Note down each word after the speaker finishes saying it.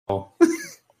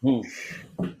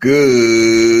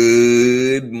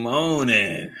Good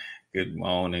morning. Good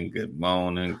morning. Good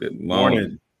morning. Good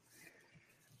morning.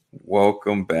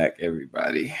 Welcome back,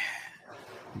 everybody. A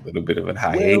little bit of a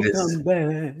hiatus.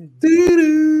 Welcome back.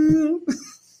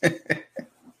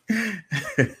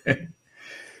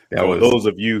 For those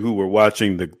of you who were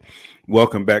watching the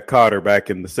Welcome Back Kotter back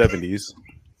in the 70s.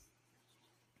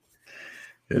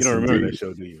 You don't remember that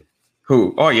show, do you?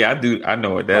 Who? Oh yeah, I do. I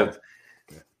know it. That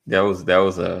was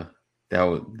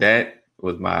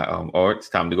my it's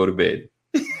time to go to bed.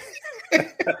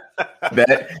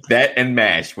 that and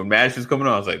MASH. When MASH was coming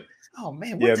on, I was like, oh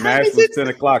man, what time MASH is was it? 10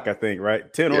 o'clock, I think,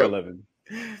 right? 10 or 11.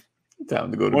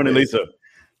 Time to go to Morning, bed. Lisa.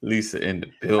 Lisa in the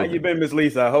building. How you been, Miss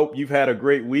Lisa? I hope you've had a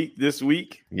great week this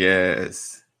week.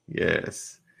 Yes,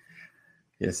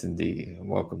 indeed.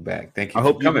 Welcome back. Thank you. I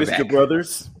hope you missed your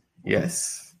brothers.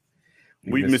 Yes,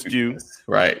 we missed you. Guys.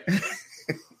 Right.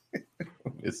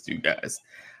 Missed you guys.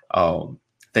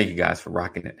 Thank you guys for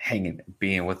rocking and hanging and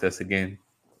being with us again.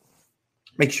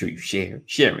 Make sure you share.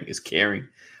 Sharing is caring.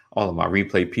 All of my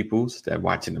replay peoples that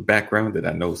watch in the background that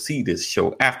I know see this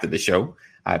show after the show,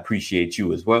 I appreciate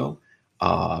you as well.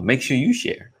 Make sure you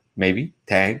share. Maybe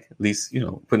tag, at least,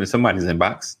 put in somebody's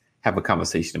inbox. Have a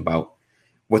conversation about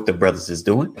what the brothers is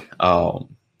doing.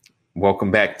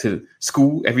 Welcome back to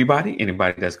school, everybody.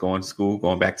 Anybody that's going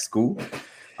back to school.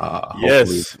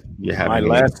 Yes, my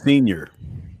last senior.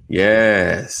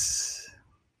 Yes.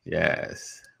 Yeah.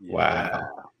 Wow.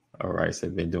 All right, so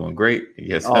been doing great.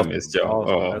 Yes, awesome. I missed y'all.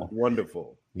 Awesome. That's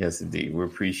wonderful. Yes, indeed. We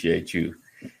appreciate you.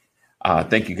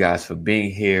 Thank you guys for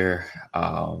being here.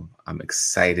 I'm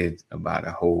excited about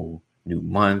a whole new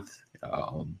month.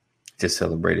 Just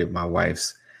celebrated my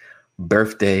wife's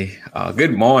birthday.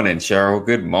 Good morning, Cheryl.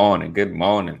 Good morning. Good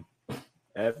morning.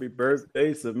 Happy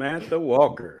birthday, Samantha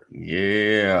Walker.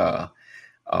 Yeah.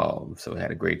 So we had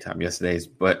a great time yesterday,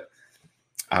 but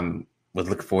was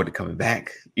looking forward to coming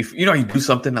back. If you do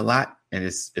something a lot, and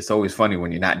it's always funny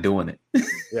when you're not doing it.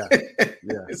 Yeah.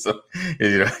 So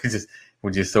just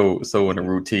when you're so in a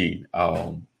routine.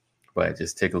 But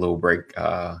just take a little break,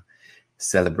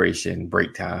 celebration,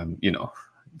 break time,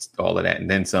 all of that, and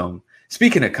then some.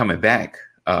 Speaking of coming back,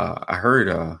 I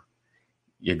heard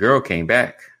your girl came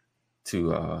back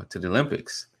to the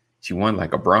Olympics. She won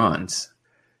like a bronze.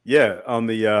 Yeah, on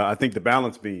the I think the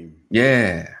balance beam.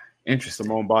 Yeah, interesting.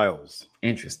 Simone Biles.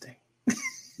 Interesting.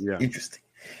 Yeah, interesting.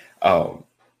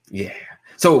 Yeah.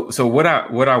 So what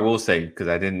I will say, because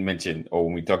I didn't mention, or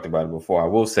when we talked about it before, I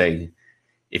will say,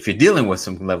 if you're dealing with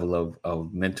some level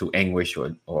of mental anguish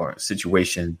or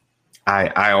situation,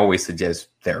 I always suggest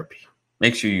therapy.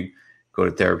 Make sure you go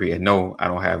to therapy. And no, I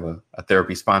don't have a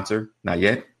therapy sponsor, not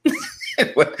yet.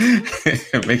 But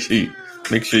make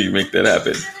sure you make that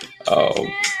happen.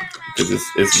 Because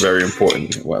it's very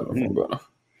important.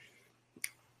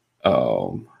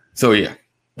 So yeah.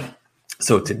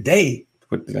 So today,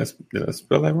 did I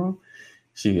spell that wrong?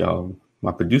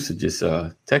 My producer just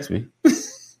texted me.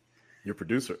 Your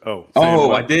producer? Oh,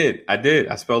 I did.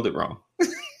 I spelled it wrong.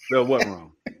 Spelled what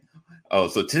wrong?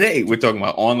 So today we're talking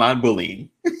about online bullying,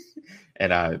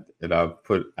 and I didn't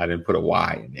put a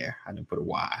Y in there. I didn't put a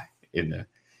Y in there.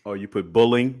 Oh, you put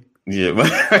bullying? Yeah,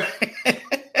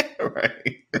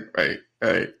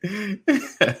 right.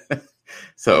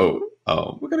 So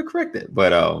we're gonna correct it,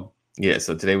 but yeah.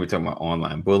 So today we're talking about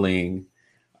online bullying,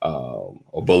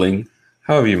 or bullying,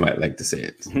 however you might like to say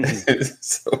it.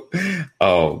 So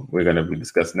we're gonna be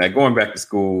discussing that. Going back to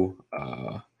school,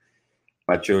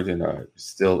 my children are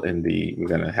still we're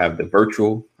gonna have the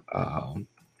virtual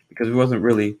because we wasn't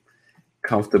really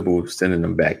comfortable sending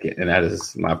them back in, and that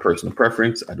is my personal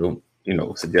preference. I don't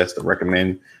suggest or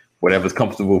recommend whatever's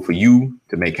comfortable for you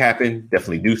to make happen.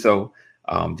 Definitely do so.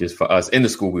 Just for us in the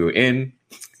school we were in,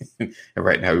 and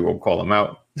right now we won't call them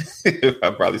out.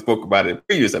 I probably spoke about it in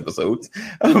previous episodes,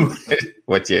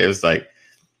 but yeah, it was like,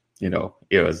 it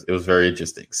was very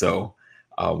interesting. So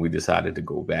we decided to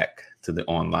go back to the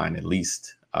online at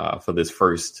least for this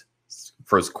first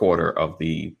quarter of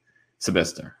the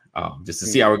semester, just to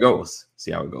see how it goes.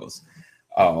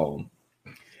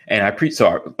 And I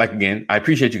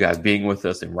appreciate you guys being with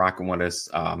us and rocking with us.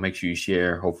 Make sure you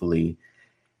share. Hopefully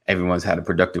everyone's had a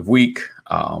productive week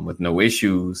with no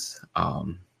issues.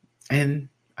 And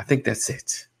I think that's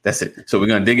it. So we're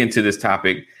going to dig into this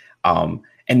topic. And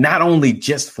not only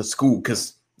just for school,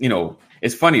 because,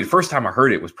 it's funny. The first time I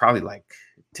heard it was probably like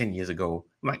 10 years ago.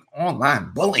 I'm like,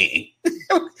 online bullying?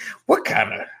 What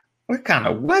kind of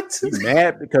what? You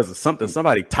mad because of something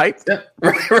somebody typed?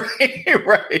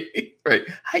 Right.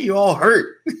 How you all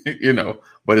hurt?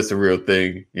 But it's a real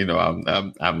thing.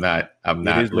 I'm not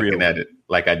looking at it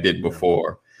like I did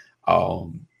before.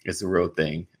 It's a real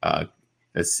thing.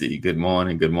 Let's see. Good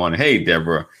morning. Good morning. Hey,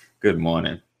 Deborah. Good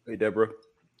morning. Hey, Deborah.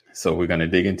 So we're going to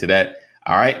dig into that.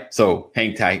 All right. So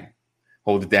hang tight.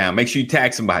 Hold it down. Make sure you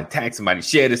tag somebody,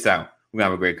 share this out. We're going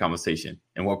to have a great conversation.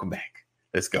 And welcome back.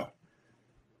 Let's go.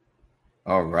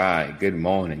 All right. Good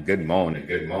morning. Good morning.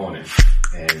 Good morning.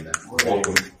 And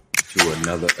welcome to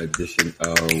another edition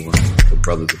of the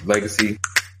Brothers of Legacy.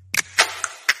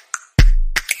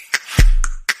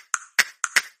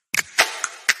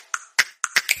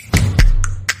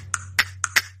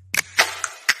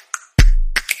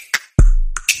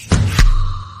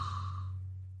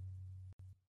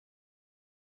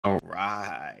 All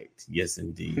right. Yes,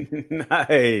 indeed.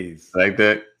 Nice. Like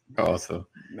that? Awesome.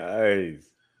 Nice.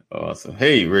 Awesome.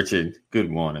 Hey, Richard. Good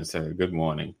morning, sir. Good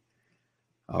morning.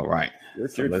 All right.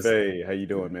 Richard Fay, how you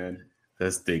doing, man?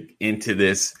 Let's dig into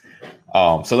this.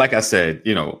 So like I said,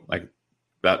 like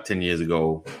about 10 years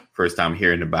ago, first time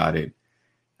hearing about it,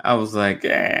 I was like,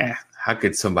 how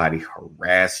could somebody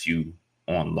harass you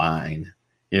online,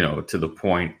 to the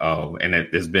point of, and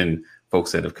there's been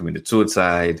folks that have committed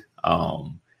suicide,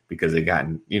 because they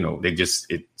gotten,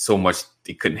 so much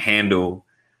they couldn't handle.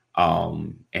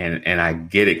 And I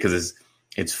get it because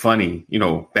it's funny,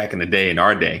 back in the day, in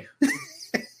our day,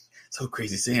 so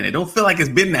crazy saying it. Don't feel like it's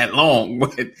been that long,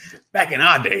 but back in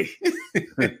our day.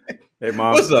 Hey,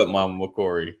 Mom. What's up, Mama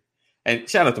McCory? And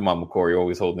shout out to Mama McCory,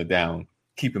 always holding it down,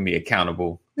 keeping me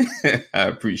accountable. I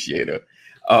appreciate her.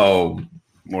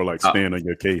 More like stand on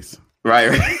your case.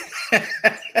 Right.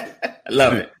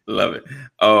 Love it.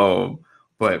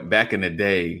 But back in the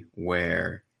day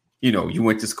where, you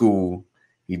went to school,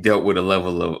 you dealt with a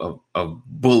level of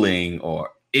bullying or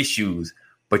issues,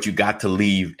 but you got to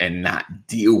leave and not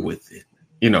deal with it,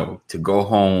 to go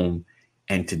home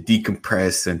and to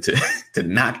decompress and to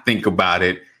not think about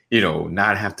it,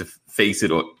 not have to face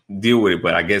it or deal with it.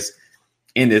 But I guess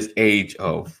in this age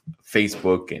of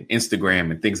Facebook and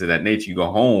Instagram and things of that nature, you go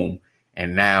home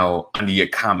and now under your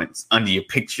comments, under your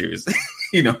pictures,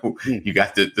 you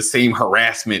got the same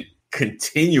harassment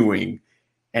continuing,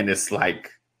 and it's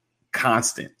like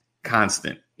constant. I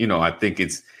think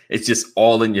it's just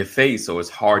all in your face. So it's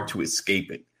hard to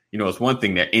escape it. It's one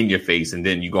thing they're in your face and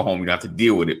then you go home, you don't have to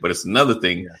deal with it. But it's another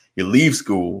thing. You leave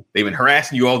school, they've been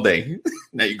harassing you all day.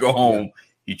 Now you go home,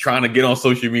 you're trying to get on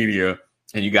social media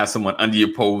and you got someone under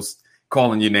your post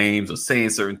calling your names or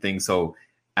saying certain things. So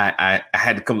I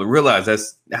had to come to realize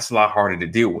that's a lot harder to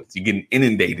deal with. You're getting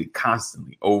inundated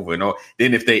constantly over and over.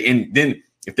 Then if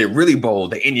they're really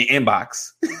bold, they're in your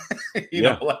inbox,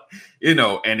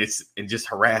 and it's just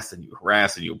harassing you,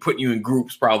 putting you in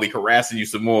groups, probably harassing you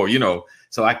some more,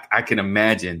 So I can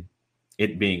imagine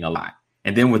it being a lot.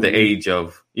 And then with the age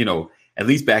of, at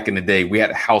least back in the day, we had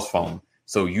a house phone.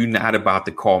 So you're not about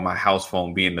to call my house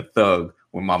phone being the thug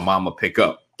when my mama pick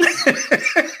up.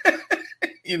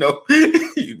 You're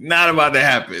not about to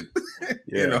happen.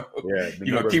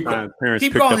 Keep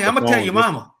calling. I'm gonna tell your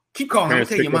mama. Keep calling. I'm gonna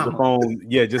tell your mama. The phone,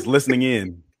 just listening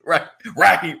in. Right.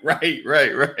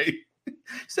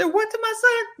 Said what to my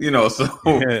son?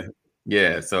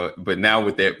 So but now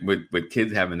with that, with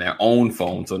kids having their own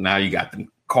phone, so now you got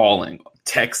them calling,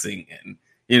 texting, and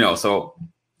so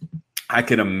I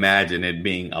can imagine it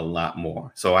being a lot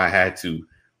more. So I had to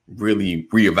really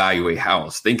reevaluate how I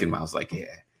was thinking. I was like,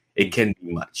 it can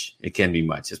be much. It can be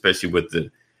much, especially with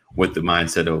the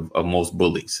mindset of most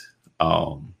bullies.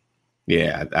 I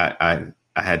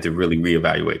had to really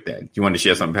reevaluate that. Do you want to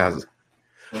share something, Pastor?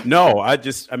 No, I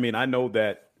know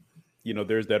that,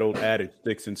 there's that old adage,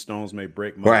 sticks and stones may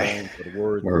break my bones, but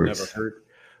words will never hurt.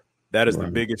 That is the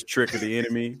biggest trick of the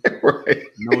enemy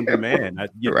known to man.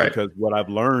 Because what I've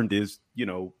learned is,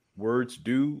 words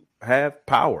do have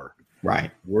power.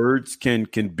 Right. Words can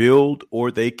build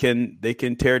or they can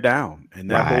tear down.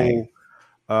 And that whole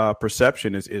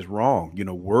perception is wrong.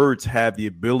 Words have the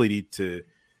ability to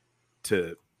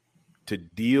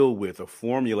deal with or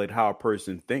formulate how a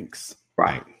person thinks.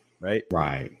 Right.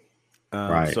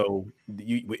 So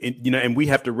and we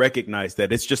have to recognize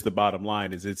that it's just the bottom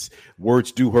line is it's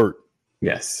words do hurt.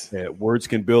 Yes. Words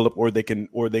can build up or they can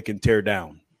tear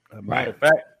down. Matter of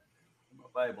fact,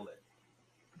 Bible it.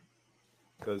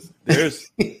 Because there's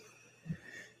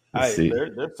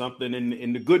there's something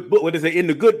in the good book. What is it in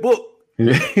the good book?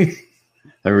 I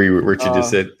read what Richard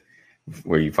just said.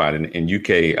 Where you find in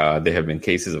UK, there have been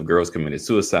cases of girls committed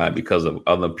suicide because of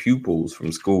other pupils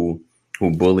from school who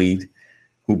bullied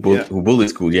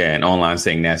school. And online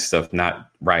saying that stuff not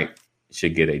right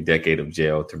should get a decade of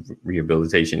jail to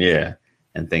rehabilitation.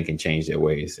 And think and change their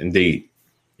ways. Indeed.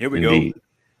 Here we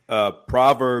go.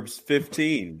 Proverbs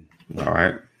 15. All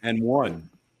right. And 1.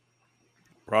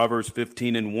 Proverbs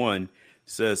 15:1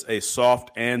 says, "A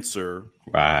soft answer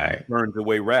burns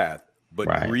away wrath, but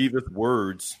grievous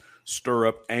words stir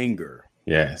up anger."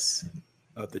 Yes.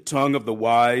 The tongue of the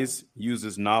wise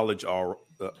uses knowledge all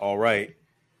right,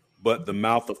 but the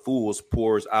mouth of fools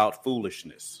pours out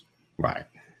foolishness. Right.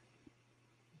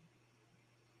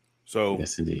 So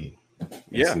yes, indeed.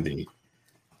 Yes, indeed.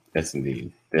 Yes,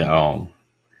 indeed.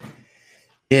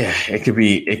 Yeah, it could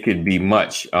be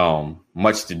much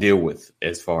to deal with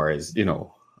as far as,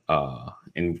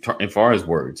 in far as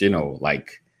words,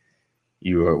 like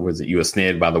you were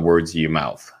snared by the words of your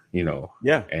mouth,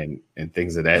 and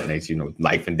things of that nature.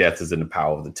 Life and death is in the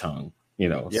power of the tongue,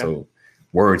 so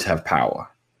words have power.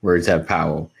 Words have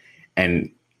power, and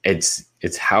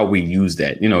it's how we use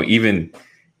that, even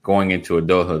going into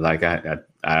adulthood. Like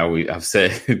I've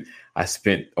said, I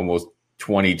spent almost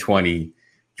 2020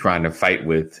 trying to fight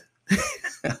with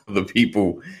the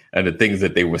people and the things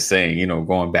that they were saying,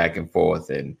 going back and forth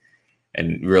and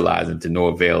realizing to no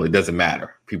avail. It doesn't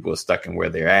matter. People are stuck in where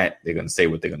they're at. They're going to say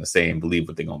what they're going to say and believe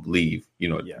what they're going to believe.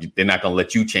 They're not going to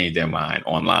let you change their mind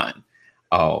online.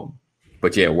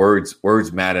 But yeah, words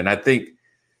matter. And I think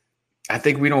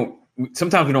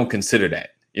sometimes we don't consider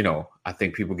that. I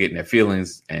think people get in their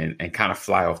feelings and kind of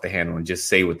fly off the handle and just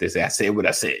say what they say. I said what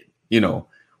I said,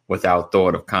 without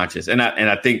thought of conscience. And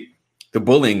I think the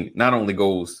bullying not only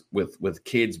goes with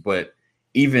kids, but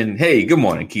even, hey, good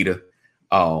morning, Keita.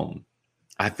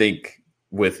 I think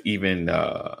with even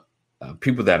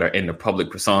people that are in the public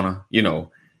persona,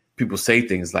 people say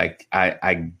things like,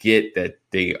 I get that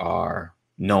they are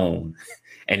known.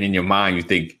 And in your mind, you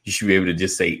think you should be able to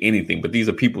just say anything. But these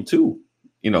are people too.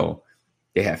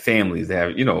 They have families.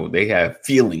 They have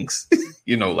feelings.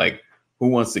 Like, who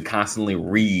wants to constantly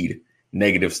read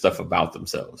negative stuff about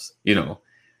themselves?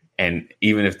 And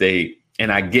even if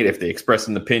I get if they express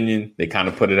an opinion, they kind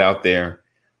of put it out there.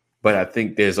 But I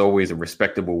think there's always a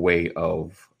respectable way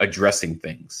of addressing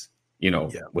things,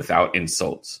 without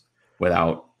insults,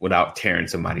 without tearing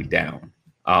somebody down.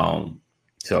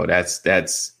 So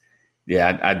that's.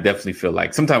 Yeah, I definitely feel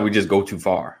like sometimes we just go too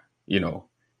far,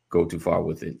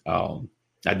 with it.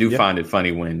 I do find it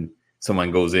funny when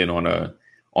someone goes in on a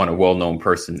well-known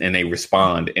person and they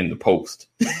respond in the post,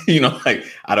 like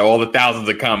out of all the thousands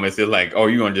of comments, they're like, "Oh,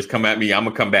 you're going to just come at me. I'm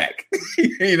gonna come back."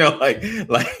 You ain't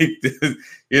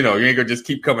gonna just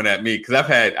keep coming at me. Cause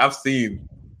I've seen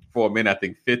for a minute,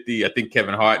 I think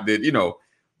Kevin Hart did,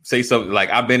 say something like,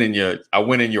 I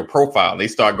went in your profile. They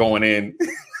start going in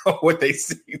what they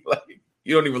see, like,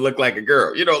 you don't even look like a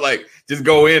girl, like, just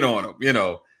go in on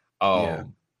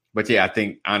them, But yeah, I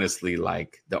think honestly,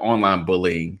 like, the online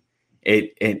bullying,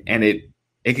 it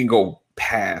can go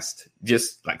past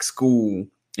just like school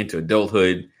into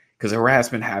adulthood, because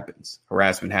harassment happens.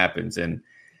 And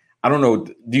I don't know,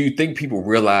 do you think people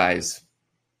realize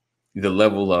the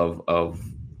level of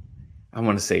I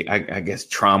want to say, I guess,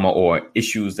 trauma or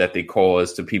issues that they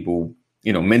cause to people,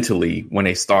 mentally, when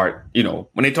they start,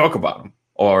 when they talk about them?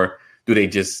 Or do they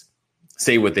just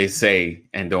say what they say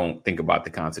and don't think about the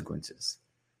consequences?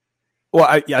 Well,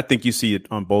 I think you see it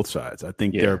on both sides. I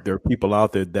think there are people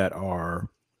out there that are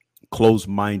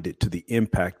closed-minded to the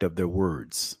impact of their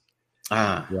words.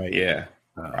 Right. Yeah.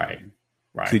 Right.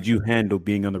 Could you handle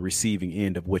being on the receiving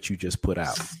end of what you just put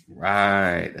out?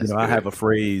 Right. I have a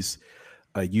phrase,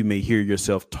 you may hear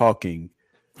yourself talking,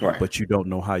 but you don't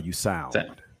know how you sound.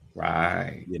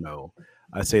 Right.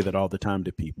 I say that all the time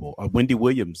to people. Wendy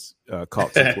Williams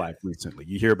caught some flack recently.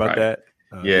 You hear about that?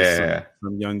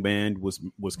 Some young man was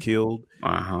killed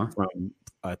from,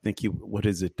 I think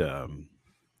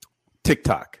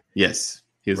TikTok. Yes.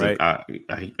 He was a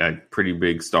pretty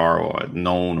big star or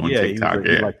known on TikTok.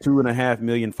 He was like 2.5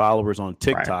 million followers on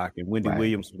TikTok. And Wendy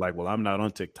Williams was like, well, I'm not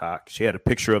on TikTok. She had a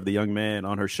picture of the young man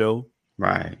on her show.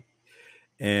 Right.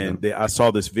 And I saw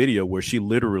this video where she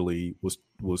literally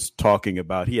was talking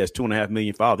about, he has 2.5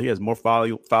 million followers. He has more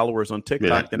followers on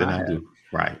TikTok than I do.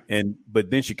 Right. But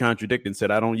then she contradicted and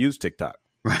said, I don't use TikTok.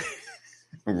 Right.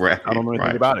 Right. I don't know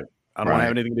anything about it. I don't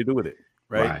have anything to do with it.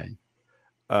 Right.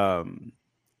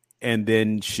 And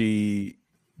then she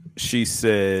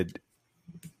said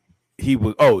he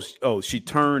was, she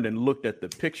turned and looked at the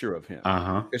picture of him.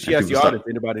 Because she asked the audience,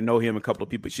 anybody know him? A couple of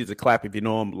people. She said, clap if you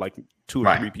know him. Like 2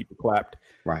 or 3 people clapped.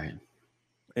 Right.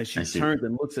 And she turned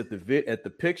and looks at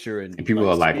the picture, and people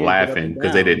are like laughing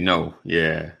because they didn't know.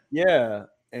 Yeah. Yeah.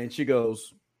 And she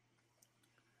goes,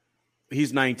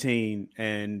 he's 19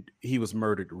 and he was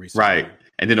murdered recently. Right.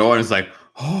 And then the audience is like,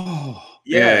 oh,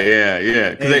 yeah.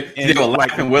 Because they were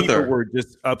laughing with her. People were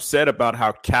just upset about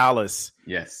how callous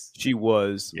yes she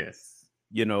was. Yes.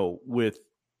 With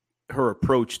her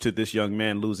approach to this young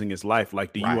man losing his life.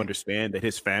 Like, do you understand that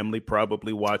his family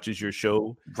probably watches your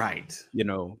show? Right. You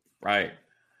know, right.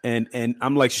 And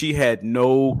I'm like, she had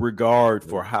no regard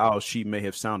for how she may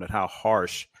have sounded, how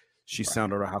harsh she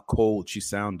sounded, or how cold she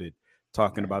sounded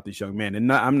talking about this young man.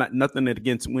 And I'm not nothing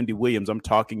against Wendy Williams. I'm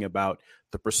talking about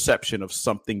the perception of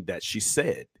something that she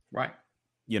said. Right.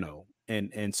 You know,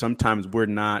 and sometimes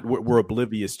we're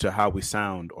oblivious to how we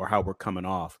sound or how we're coming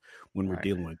off when we're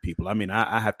dealing with people. I mean,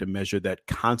 I have to measure that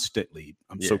constantly.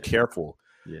 I'm so careful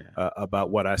about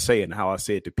what I say and how I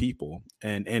say it to people.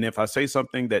 And if I say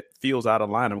something that feels out of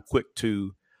line, I'm quick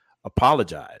to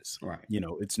apologize. Right. You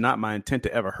know, it's not my intent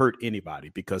to ever hurt anybody,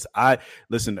 because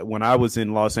listen, when I was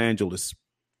in Los Angeles,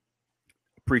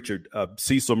 preacher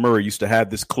Cecil Murray used to have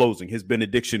this closing. His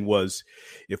benediction was,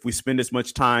 if we spend as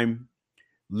much time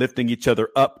lifting each other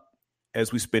up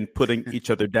as we spend putting each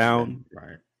other down.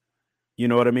 Right. You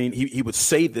know what I mean? He would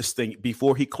say this thing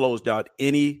before he closed out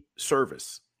any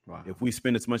service. Wow. If we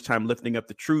spend as much time lifting up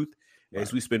the truth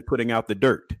as we spend putting out the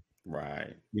dirt.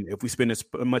 Right. You know, if we spend as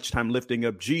much time lifting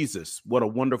up Jesus, what a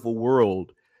wonderful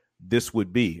world this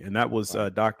would be. And that was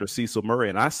Dr. Cecil Murray.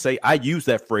 And I use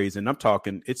that phrase, and I'm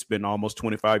talking, it's been almost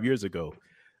 25 years ago,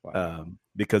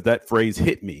 because that phrase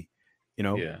hit me, you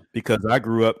know, because I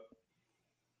grew up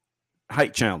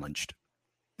height challenged.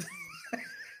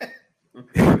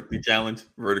 Vertically challenged.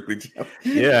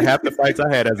 Yeah, half the fights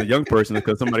I had as a young person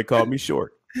because somebody called me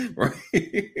short.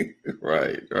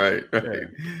 Right. Yeah.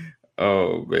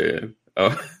 Oh man.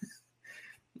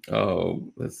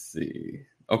 Oh, let's see.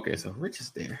 Okay, so Rich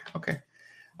is there. Okay.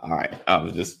 All right.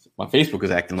 My Facebook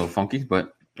is acting a little funky,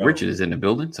 but Richard is in the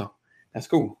building, so that's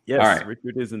cool. Yes, all right.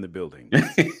 Richard is in the building.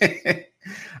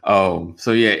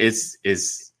 So yeah,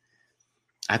 it's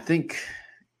I think,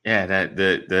 that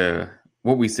the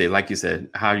what we say, like you said,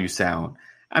 how you sound.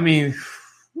 I mean,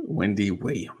 Wendy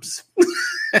Williams.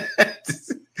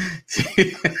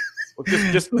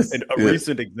 just a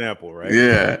recent example, right?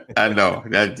 Yeah, I know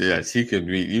that. Yeah, she could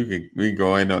be. You could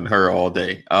go in on her all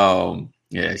day.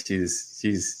 Yeah,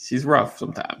 she's rough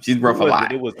sometimes. She's rough a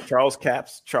lot. It was Charles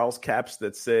Capps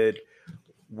that said,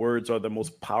 "Words are the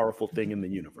most powerful thing in the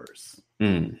universe."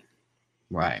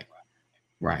 Right.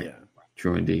 Yeah.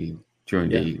 True indeed.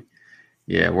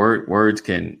 Yeah, words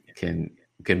can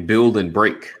build and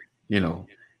break, you know,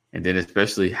 and then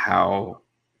especially how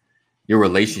your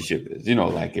relationship is, you know,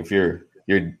 like if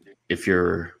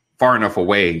you're far enough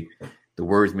away, the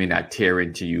words may not tear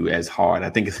into you as hard. I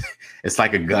think it's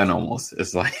like a gun almost.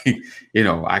 It's like, you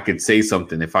know, I could say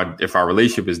something if our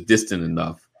relationship is distant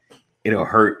enough, it'll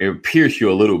pierce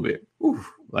you a little bit. Ooh,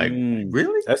 like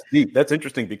really? That's deep. That's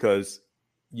interesting, because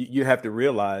you have to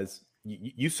realize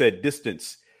you said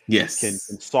distance. Yes. Can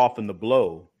soften the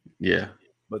blow. Yeah.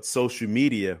 But social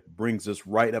media brings us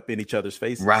right up in each other's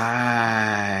faces.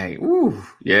 Right. Ooh.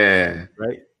 Yeah.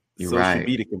 Right. Social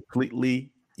media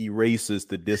completely erases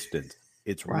the distance.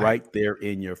 It's right there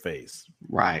in your face.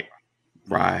 Right.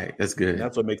 That's good. And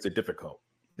that's what makes it difficult.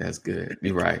 That's good.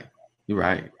 You're right.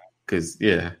 Because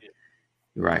you're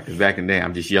right. Because back in the day,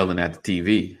 I'm just yelling at the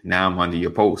TV. Now I'm under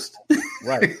your post.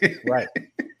 Right.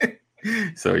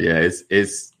 So yeah,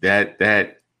 it's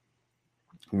that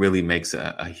really makes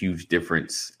a huge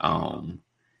difference. That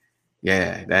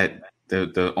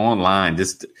the online,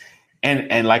 just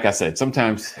and like I said,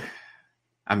 sometimes,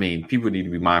 I mean, people need to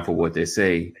be mindful of what they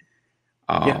say.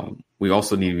 We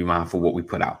also need to be mindful of what we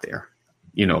put out there.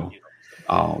 You know,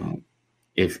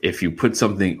 if you put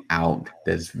something out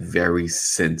that's very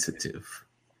sensitive,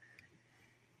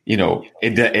 you know,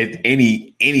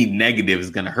 any negative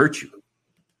is going to hurt you.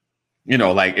 You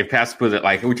know, like if Pastor put it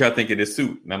like, what y'all think of this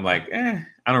suit? And I'm like, I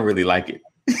don't really like it.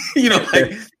 You know,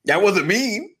 like that wasn't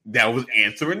mean. That was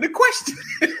answering the question.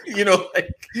 You know, like,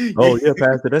 oh yeah,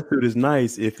 Pastor, that suit is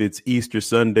nice if it's Easter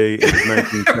Sunday and it's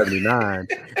 1979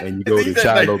 and you go to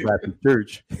Shiloh Baptist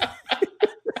Church.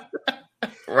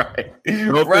 Right.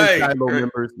 No offense, Shiloh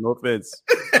members. No offense.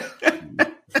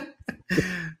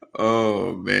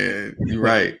 Oh man, you're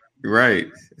right. Right.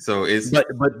 So it's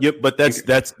but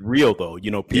that's real though.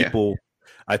 You know, people,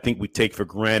 I think we take for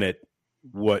granted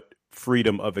what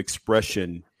freedom of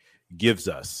expression gives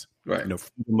us. Right. You know,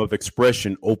 freedom of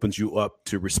expression opens you up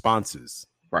to responses.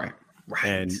 Right.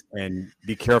 And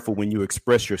be careful when you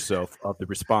express yourself of the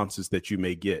responses that you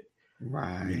may get.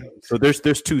 Right. You know? So there's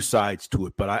two sides to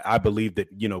it, but I believe that,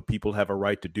 you know, people have a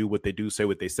right to do what they do, say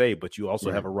what they say, but you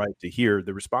also have a right to hear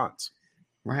the response.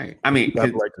 Right. I mean, you have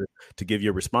a right to give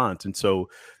your response. And so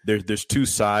there's two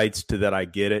sides to that. I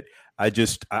get it. I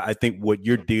think what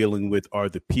you're dealing with are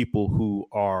the people who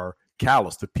are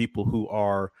callous, the people who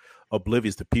are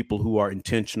oblivious, the people who are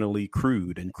intentionally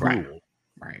crude and cruel.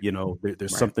 Right. You know,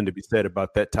 there's something to be said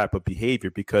about that type of behavior,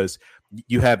 because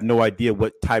you have no idea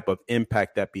what type of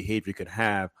impact that behavior could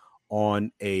have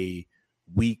on a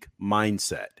weak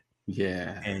mindset.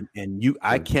 Yeah. And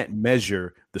I can't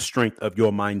measure the strength of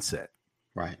your mindset.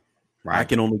 Right. I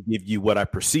can only give you what I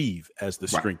perceive as the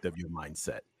strength of your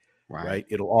mindset. Right.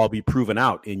 It'll all be proven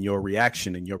out in your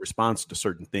reaction and your response to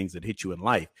certain things that hit you in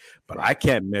life. But I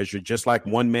can't measure, just like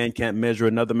one man can't measure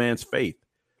another man's faith.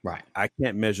 Right. I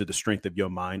can't measure the strength of your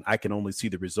mind. I can only see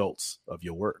the results of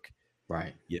your work.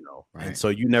 Right. You know, and so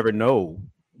you never know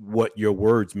what your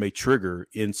words may trigger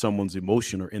in someone's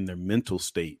emotion or in their mental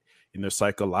state, in their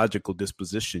psychological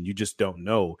disposition. You just don't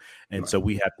know. And so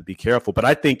we have to be careful. But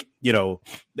I think, you know,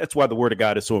 that's why the word of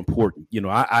God is so important. You know,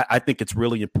 I think it's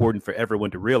really important for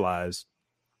everyone to realize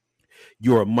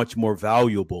you are much more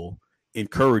valuable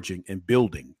encouraging and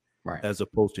building as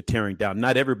opposed to tearing down.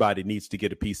 Not everybody needs to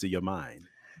get a piece of your mind.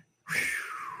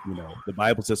 You know, the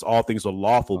Bible says all things are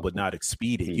lawful, but not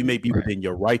expedient. You may be within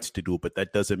your rights to do it, but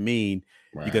that doesn't mean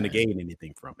you're going to gain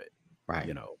anything from it. Right.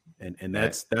 You know, and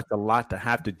that's a lot to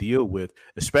have to deal with,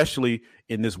 especially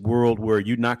in this world where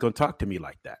you're not going to talk to me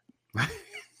like that.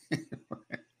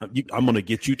 I'm going to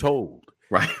get you told.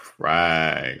 Right.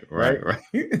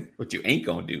 What you ain't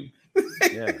going to do.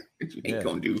 What you ain't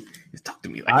going to do is talk to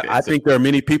me like that. I think there are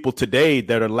many people today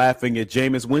that are laughing at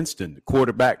Jameis Winston,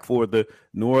 quarterback for the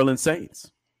New Orleans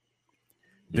Saints.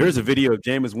 There's a video of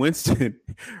Jameis Winston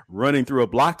running through a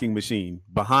blocking machine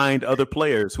behind other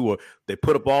players they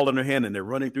put a ball in their hand and they're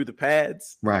running through the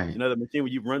pads. Right. You know, the machine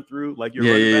where you run through like you're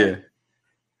running back.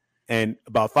 And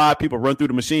about 5 people run through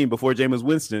the machine before Jameis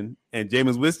Winston, and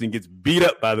Jameis Winston gets beat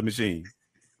up by the machine.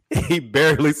 He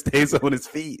barely stays on his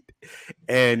feet,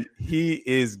 and he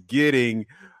is getting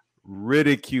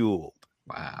ridiculed.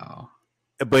 Wow.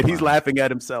 But he's laughing at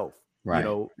himself. Right. You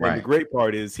know, and the great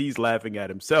part is he's laughing at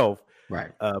himself.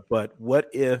 Right. But what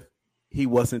if he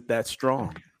wasn't that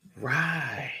strong?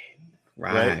 Right.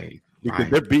 Because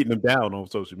they're beating him down on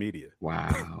social media.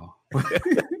 Wow.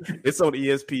 It's on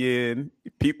ESPN.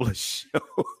 People are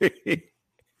showing.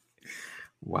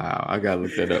 Wow. I gotta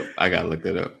look that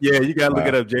up. Yeah, you gotta look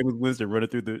it up. Jameis Winston running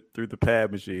through the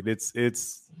pad machine.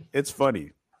 It's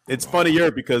funny. It's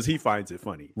funnier because he finds it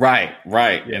funny. Right.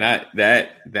 Yeah. And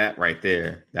that right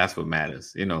there, that's what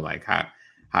matters. You know, like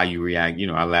how you react. You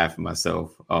know, I laugh at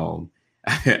myself.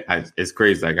 It's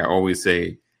crazy. Like I always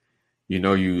say, you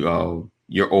know,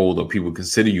 you're old, or people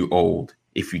consider you old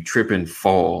if you trip and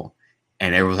fall,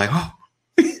 and everyone's like, oh,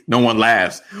 no one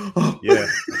laughs. Oh. Yeah.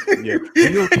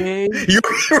 You okay? You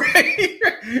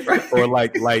right. Or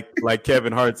like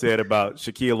Kevin Hart said about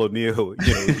Shaquille O'Neal.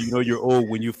 You know you're old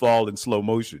when you fall in slow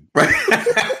motion. Right.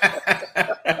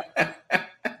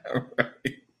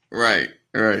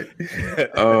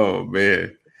 Oh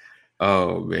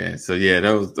man. So yeah,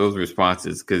 those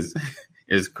responses, because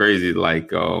it's crazy.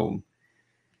 Like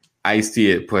Ice-T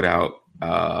had put out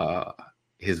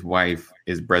his wife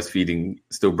is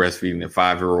still breastfeeding a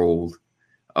 5-year-old.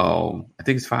 I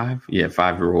think it's 5. Yeah,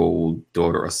 5-year-old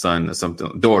daughter or son or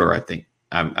something. Daughter, I think.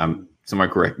 I'm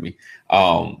somebody correct me.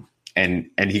 And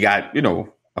he got, you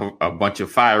know, a bunch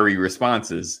of fiery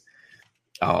responses.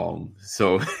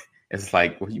 So it's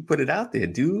like, well, you put it out there,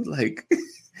 dude. Like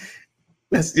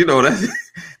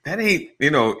that ain't, you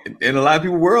know, in a lot of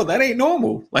people's world, that ain't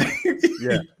normal. Like,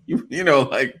 you know,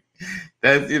 like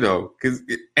that's, you know, because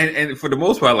and for the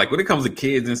most part, like when it comes to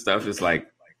kids and stuff, it's like,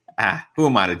 who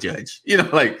am I to judge? You know,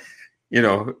 like, you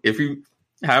know,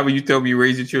 however you tell me you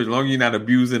raise your children, as long as you're not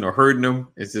abusing or hurting them,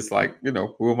 it's just like, you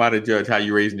know, who am I to judge how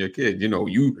you raising your kid? You know,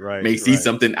 you may see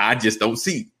something I just don't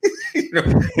see. You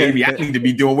know, maybe I need to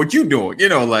be doing what you're doing. You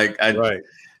know, like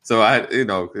So you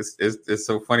know, it's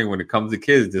so funny when it comes to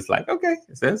kids. It's like, okay,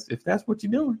 if that's what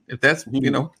you're doing, if that's, you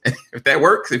know, if that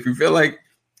works, if you feel like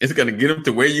it's gonna get them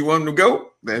to where you want them to go,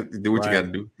 then do what you got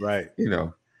to do. Right. You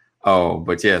know. Oh,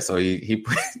 but yeah. So he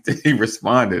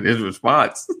responded. His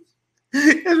response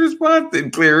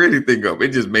didn't clear anything up. It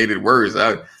just made it worse.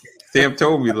 Sam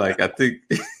told me, like, I think,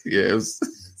 yeah.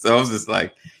 So I was just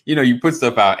like, you know, you put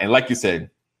stuff out, and like you said,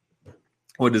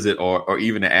 what is it? Or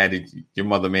even the adage your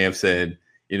mother may have said,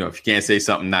 you know, if you can't say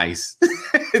something nice,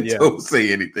 don't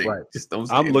say anything. Right. Just don't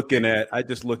say anything. I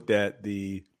just looked at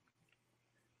the.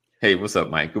 Hey, what's up,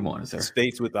 Mike? Good morning, sir.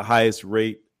 States with the highest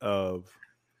rate of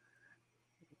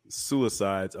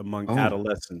suicides among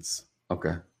adolescents.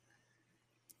 Okay.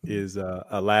 Is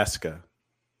Alaska.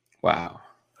 Wow.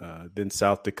 Then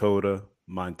South Dakota,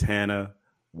 Montana,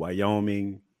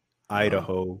 Wyoming,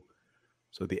 Idaho.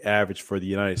 So the average for the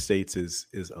United States is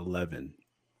 11.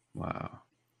 Wow.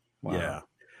 Yeah.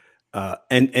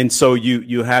 And so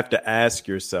you have to ask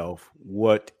yourself,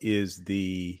 what is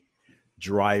the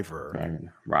driver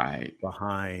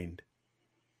behind,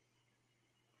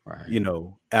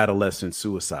 adolescent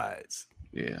suicides?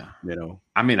 Yeah.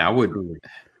 I mean, I would,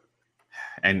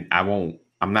 and I'm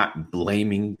not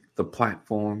blaming the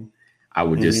platform. I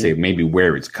would just say maybe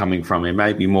where it's coming from. It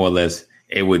might be more or less,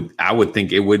 I would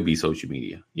think it would be social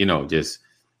media, just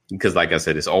because, like I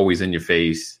said, it's always in your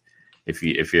face. If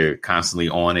you're constantly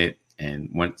on it, and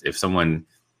if someone,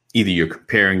 either you're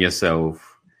comparing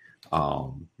yourself,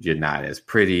 you're not as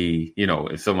pretty,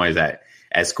 if somebody's at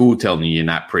school telling you you're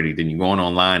not pretty, then you're going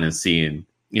online and seeing,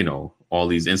 all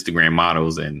these Instagram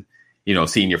models and,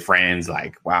 seeing your friends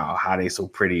like, wow, how are they so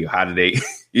pretty? How do they,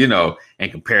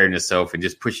 and comparing yourself and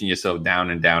just pushing yourself down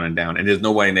and down and down. And there's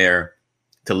nobody there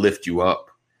to lift you up.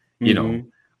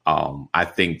 I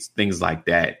think things like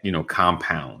that,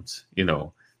 compounds,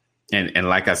 and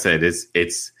like I said,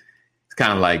 it's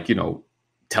kind of like,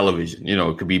 television,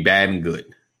 it could be bad and good.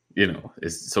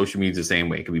 It's social media the same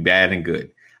way. It could be bad and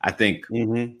good. I think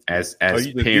as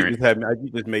parents,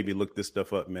 you just made me look this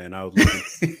stuff up, man. I was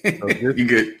looking. You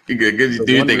good. Do your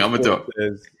thing. I'm gonna talk.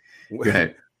 Go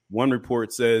ahead. One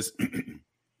report says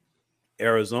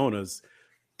Arizona's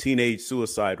teenage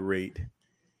suicide rate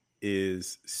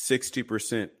is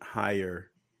 60% higher.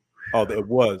 Oh, it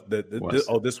was.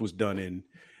 This was done in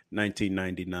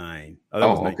 1999. That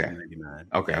was 1999.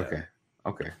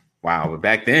 Okay. Wow. But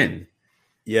back then,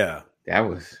 yeah, that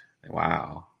was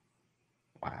wow.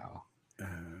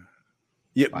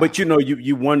 Yeah, wow. But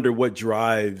you wonder what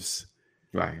drives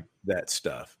that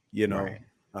stuff.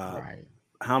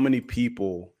 How many young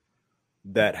people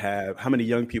that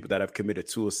have committed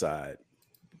suicide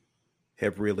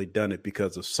have really done it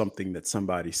because of something that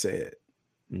somebody said?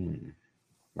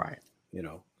 Right.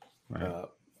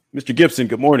 Mr. Gibson,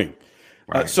 good morning.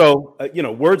 So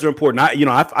words are important.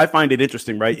 I find it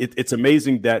interesting, right? It's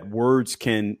amazing that words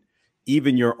can,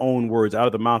 even your own words, out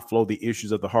of the mouth flow the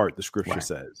issues of the heart, the scripture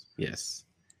says. Yes.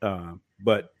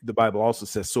 But the Bible also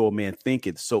says, so a man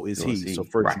thinketh, so is he. So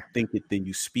first you think it, then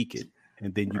you speak it,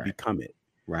 and then you become it.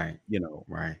 Right.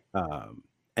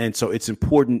 And so it's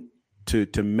important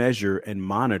to measure and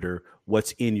monitor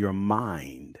what's in your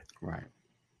mind.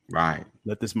 Right.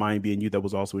 Let this mind be in you that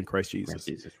was also in Christ Jesus.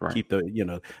 Keep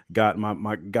the, God,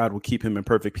 my God will keep him in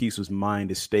perfect peace whose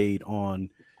mind is stayed on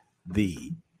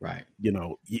thee. Right.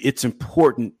 It's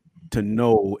important to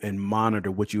know and monitor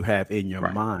what you have in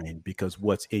your mind, because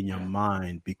what's in your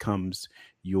mind becomes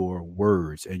your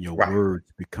words, and your words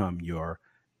become your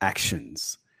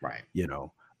actions. Right.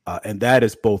 And that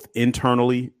is both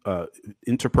internally,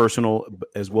 interpersonal,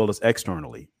 as well as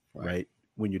externally. Right.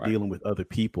 When you're dealing with other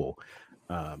people.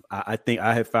 I think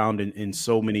I have found in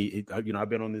so many, I've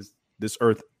been on this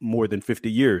earth more than 50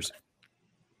 years,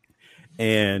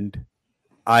 and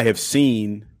I have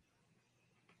seen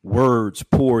words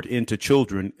poured into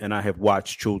children, and I have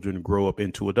watched children grow up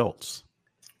into adults.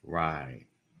 Right.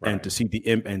 And to see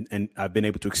and I've been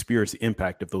able to experience the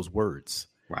impact of those words.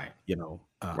 Right.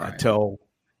 I tell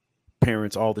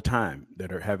parents all the time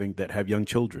that have young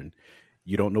children,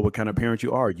 you don't know what kind of parent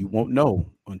you are. You won't know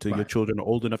until your children are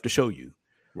old enough to show you.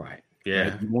 Right. Yeah.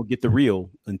 Right? You won't get the real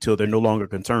until they're no longer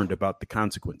concerned about the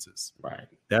consequences. Right.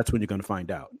 That's when you're going to find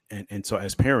out. And so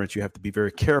as parents, you have to be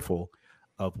very careful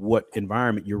of what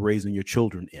environment you're raising your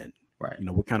children in. Right.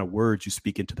 What kind of words you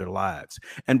speak into their lives,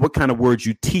 and what kind of words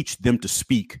you teach them to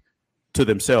speak to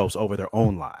themselves over their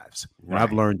own lives. And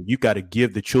I've learned you got to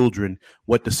give the children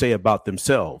what to say about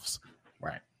themselves.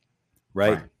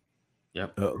 Right.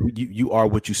 Yep. You are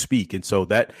what you speak. And so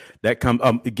that comes,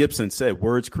 Gibson said,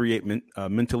 words create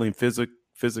mentally and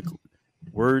physical.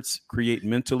 Words create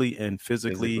mentally and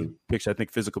physically pictures. I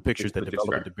think physical pictures that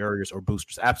develop into barriers or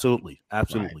boosters. Absolutely.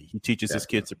 Right. He teaches his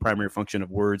kids the primary function of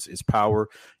words is power.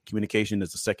 Communication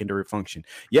is a secondary function.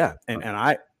 Yeah, and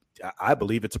I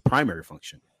believe it's a primary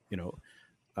function.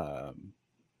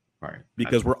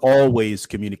 Because we're always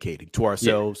communicating to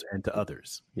ourselves and to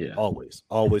others. Yeah, always.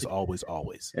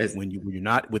 When you're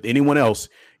not with anyone else,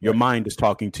 your mind is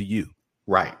talking to you.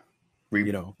 Right.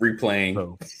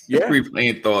 Replaying,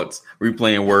 replaying thoughts,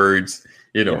 replaying words,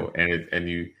 and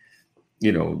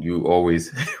you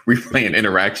always replaying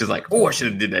interactions like, oh, I should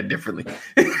have did that differently.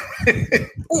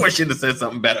 Oh, I should have said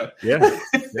something better. Yeah.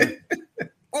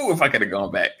 Oh, if I could have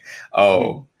gone back.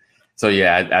 Oh, so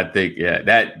yeah, I think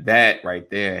that right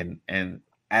there, and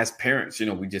as parents,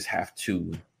 we just have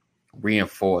to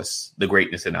reinforce the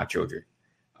greatness in our children.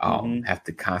 Have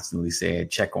to constantly say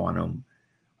it, check on them.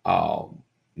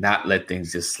 Not let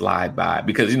things just slide by,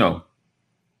 because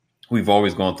we've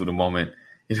always gone through the moment,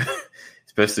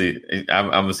 especially I'm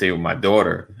gonna say with my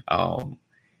daughter,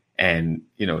 and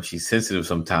she's sensitive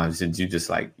sometimes, and you just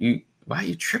like, why are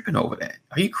you tripping over that?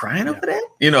 Are you crying over that?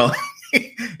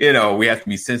 We have to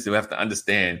be sensitive. We have to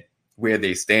understand where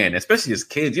they stand, especially as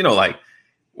kids. Like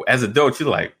as adults, you're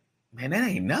like, man, that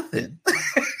ain't nothing.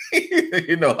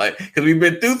 Like, because we've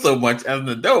been through so much as an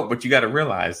adult, but you got to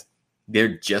realize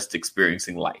they're just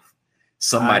experiencing life.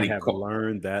 Somebody I have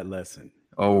learned that lesson.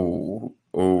 Oh.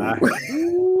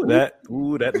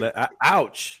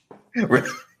 Ouch.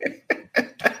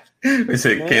 Can't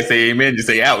say amen, just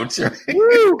say ouch.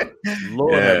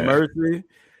 Lord have mercy.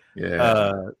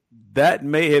 Yeah. That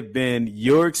may have been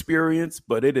your experience,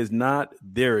 but it is not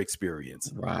their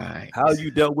experience. Right. How you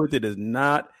dealt with it is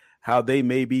not how they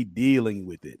may be dealing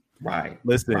with it. Right.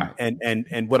 Listen, right.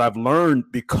 And what I've learned,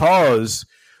 because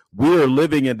we're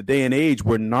living in a day and age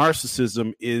where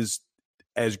narcissism is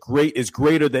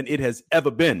greater than it has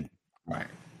ever been. Right.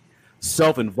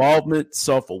 Self-involvement,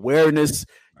 self-awareness,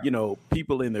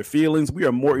 people in their feelings. We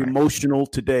are more emotional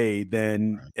today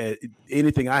than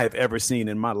anything I have ever seen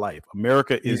in my life.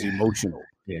 America is emotional.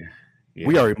 Yeah.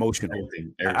 We are emotional.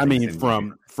 I mean,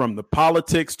 from the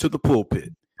politics to the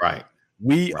pulpit. Right.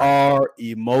 We are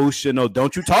emotional.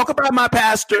 Don't you talk about my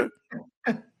pastor.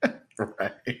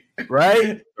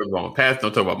 Right. Pastor,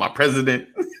 don't talk about my president.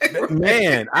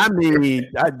 Man, I mean,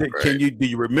 do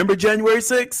you remember January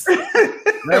 6th?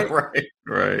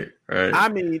 Right. I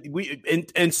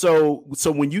mean, so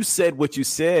when you said what you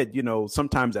said,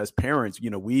 sometimes as parents,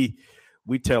 we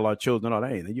tell our children, "Oh,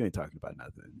 you ain't talking about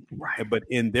nothing." Right. But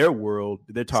in their world,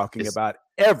 they're talking about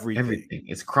everything. Everything.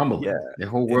 It's crumbling. Yeah. The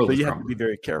whole world is crumbling. So you have to be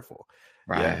very careful.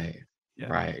 Right. Yeah.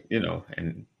 Right.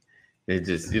 And they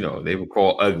just, they were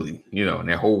called ugly, and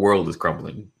their whole world is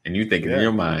crumbling. And you thinking in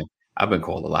your mind, I've been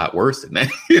called a lot worse than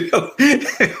that,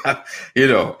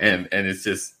 and it's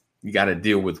just, you got to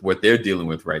deal with what they're dealing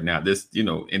with right now. This,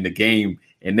 in their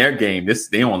game,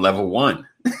 they on level 1,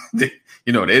 they're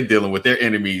dealing with their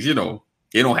enemies,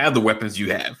 they don't have the weapons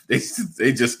you have. They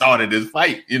just started this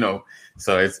fight,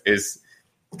 so it's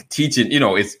teaching,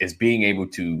 it's being able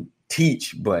to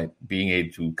teach, but being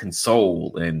able to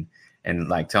console and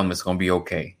like tell them it's going to be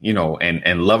okay,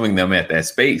 and loving them at that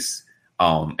space,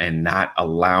 and not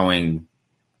allowing,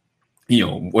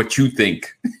 what you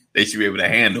think they should be able to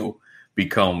handle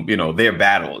become, their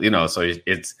battle, so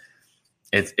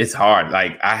it's hard.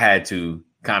 Like I had to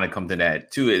kind of come to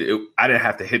that too. I didn't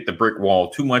have to hit the brick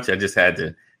wall too much. I just had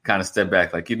to kind of step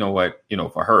back. Like, what,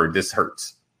 for her, this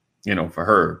hurts, for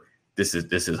her, this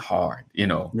is hard,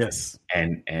 Yes.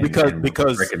 And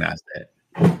because recognize that.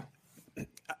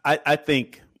 I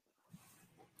think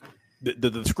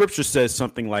the scripture says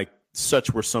something like,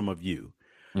 such were some of you.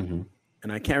 Mm-hmm.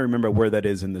 And I can't remember where that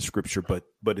is in the scripture, but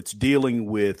it's dealing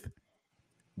with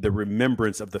the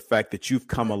remembrance of the fact that you've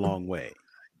come a long way.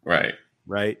 Right.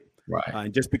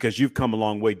 And just because you've come a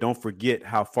long way, don't forget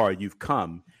how far you've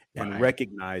come, and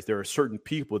recognize there are certain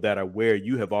people that are where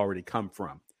you have already come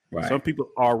from. Right. Some people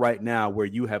are right now where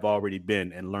you have already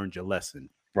been and learned your lesson.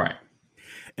 Right.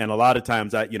 And a lot of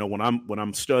times when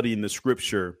I'm studying the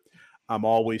scripture, I'm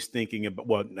always thinking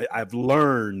about, I've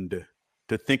learned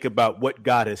to think about what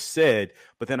God has said,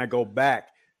 but then I go back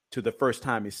to the first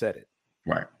time he said it.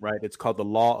 Right. It's called the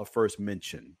law of first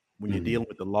mention, when you're dealing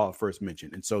with the law of first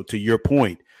mention. And so to your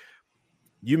point,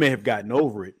 you may have gotten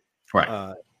over it.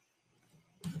 Right.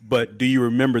 But do you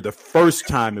remember the first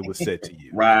time it was said to you?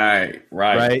 Right.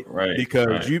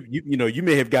 Because you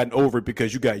may have gotten over it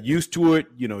because you got used to it.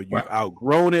 You've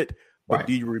outgrown it. But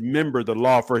do you remember the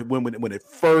law first when it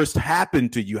first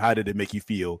happened to you? How did it make you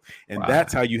feel? And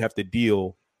that's how you have to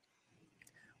deal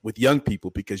with young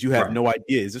people, because you have no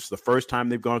idea. Is this the first time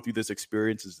they've gone through this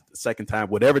experience? Is it the second time?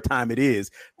 Whatever time it is,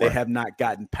 they have not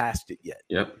gotten past it yet.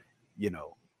 Yep.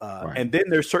 And then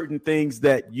there's certain things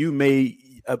that you may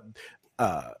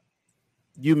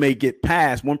get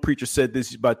past. One preacher said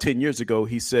this about 10 years ago.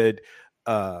 He said,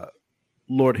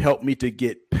 Lord, help me to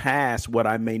get past what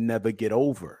I may never get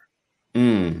over. So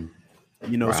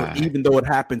even though it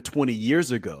happened 20 years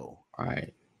ago,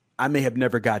 I may have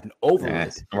never gotten over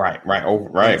it. Right.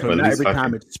 So but every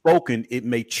time it's spoken, it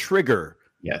may trigger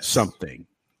something.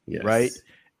 Yes. Right.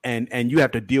 And you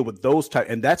have to deal with those type,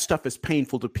 and that stuff is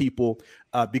painful to people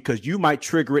because you might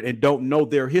trigger it and don't know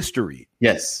their history.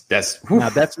 Yes, that's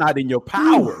not in your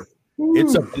power.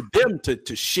 It's up to them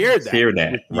to share that. Share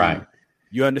that, right?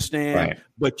 You understand? Right.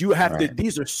 But you have to.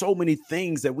 These are so many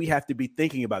things that we have to be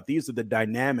thinking about. These are the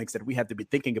dynamics that we have to be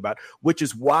thinking about, which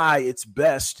is why it's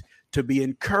best to be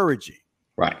encouraging,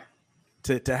 right?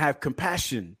 To have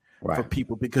compassion. For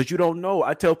people, because you don't know.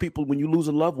 I tell people, when you lose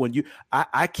a loved one,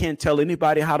 I can't tell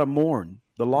anybody how to mourn.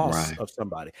 the loss of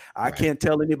somebody. I can't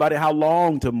tell anybody how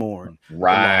long to mourn.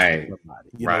 Right. The loss of somebody.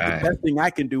 You know, the best thing I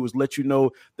can do is let you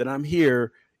know that I'm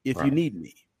here if you need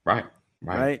me. Right.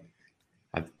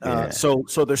 So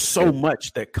there's so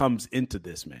much that comes into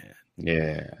this, man.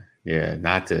 Yeah.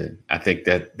 I think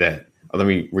that let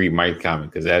me read my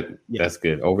comment, because that's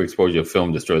good. Overexposure of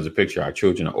film destroys the picture. Our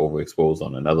children are overexposed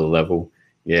on another level.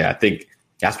 Yeah, I think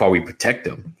that's why we protect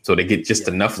them, so they get just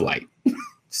enough light,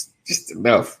 just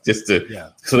enough,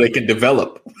 so they can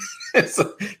develop,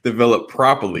 develop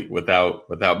properly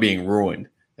without being ruined.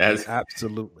 That's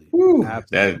absolutely.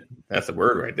 That's a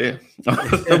word right there.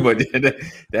 But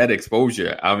that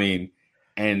exposure, I mean,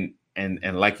 and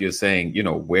like you're saying, you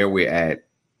know, where we're at.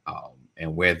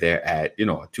 And where they're at, you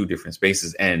know, two different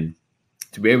spaces, and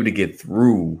to be able to get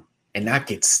through and not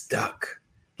get stuck.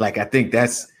 Like, I think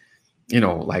that's, you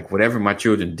know, like whatever my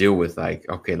children deal with, like,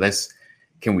 okay,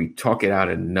 can we talk it out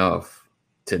enough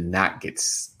to not get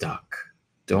stuck?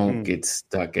 Don't get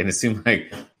stuck. And it seems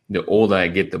like the older I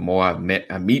get, the more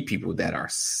I meet people that are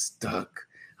stuck.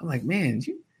 I'm like, man,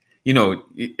 you know,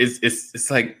 it's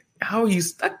like, how are you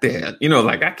stuck there? You know,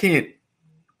 like, you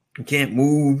can't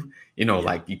move. You know,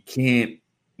 like you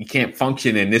can't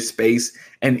function in this space,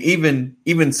 and even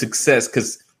success,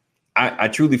 because I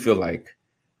truly feel like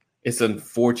it's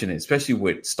unfortunate, especially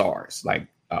with stars, like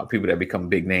people that become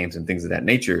big names and things of that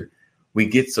nature. We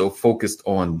get so focused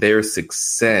on their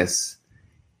success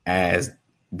as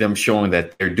them showing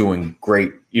that they're doing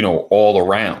great, you know, all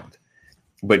around.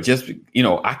 But just, you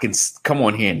know, I can come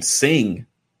on here and sing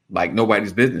like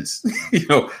nobody's business. You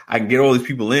know, I can get all these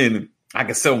people in. I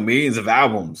can sell millions of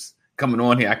albums. Coming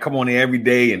on here, I come on here every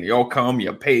day, and y'all come,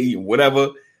 you pay, whatever.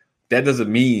 That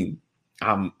doesn't mean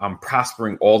I'm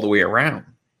prospering all the way around.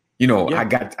 You know,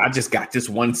 I just got this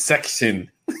one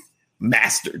section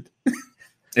mastered.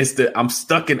 I'm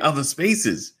stuck in other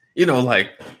spaces. You know,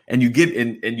 like, and you get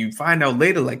in, and you find out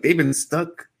later, like, they've been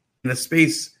stuck in a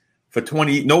space for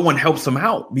 20. No one helps them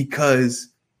out because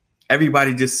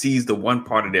everybody just sees the one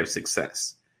part of their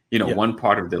success. You know, one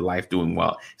part of their life doing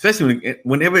well, especially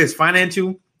whenever it's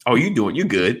financial. Oh, you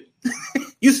good.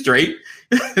 You straight.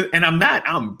 And I'm not.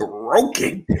 I'm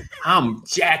broken. I'm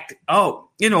jacked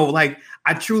up. You know, like,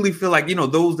 I truly feel like, you know,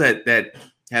 those that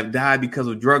have died because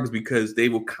of drugs, because they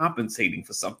were compensating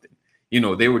for something. You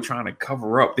know, they were trying to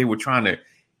cover up. They were trying to,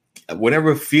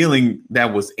 whatever feeling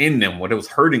that was in them, whether it was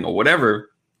hurting or whatever,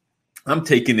 I'm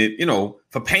taking it, you know,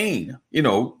 for pain, you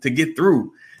know, to get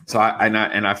through. So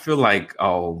I feel like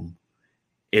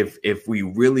if we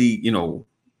really, you know,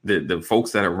 the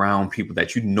folks that are around people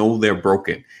that, you know, they're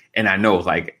broken. And I know,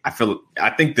 like, I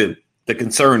think the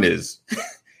concern is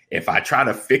if I try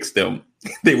to fix them,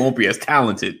 they won't be as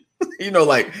talented, you know,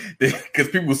 like, because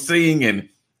people sing and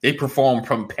they perform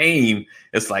from pain.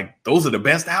 It's like, those are the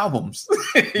best albums,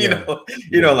 you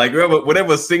know, like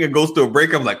whatever singer goes through a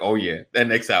breakup, like, oh yeah, that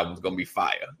next album's going to be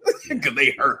fire because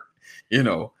they hurt, you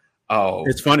know. Oh,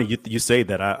 it's funny. You say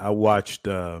that. I watched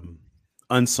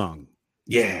Unsung.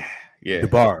 Yeah.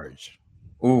 DeBarge.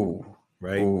 Ooh.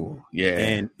 Right. Ooh,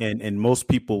 yeah. And most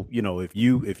people, you know, if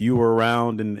you were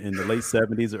around in the late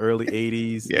 70s, early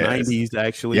 80s, 90s,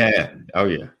 actually. Yeah. Oh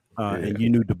yeah. And you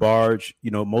knew DeBarge,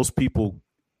 you know, most people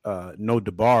know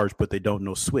DeBarge, but they don't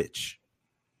know Switch.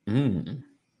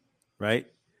 Right.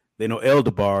 They know El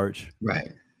DeBarge.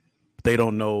 Right. But they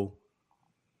don't know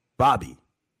Bobby.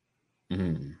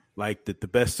 Like the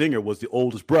best singer was the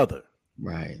oldest brother.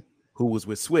 Right. Who was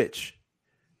with Switch.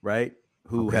 Right.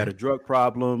 Who had a drug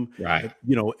problem. Right.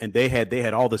 You know, and they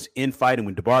had all this infighting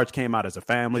when DeBarge came out as a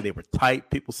family. They were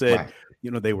tight. People said, you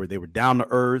know, they were down to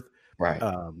earth. Right.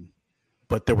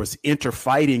 But there was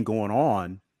interfighting going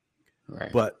on.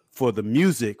 Right. But for the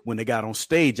music, when they got on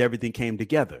stage, everything came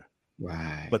together.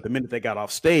 Right. But the minute they got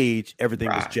off stage, everything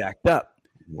was jacked up.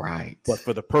 Right. But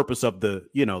for the purpose of the,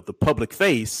 you know, the public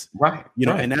face, you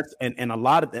know, and that's and a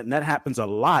lot of that, and that happens a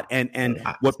lot. And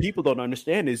what people don't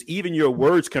understand is even your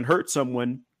words can hurt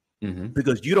someone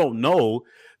because you don't know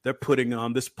they're putting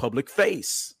on this public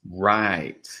face.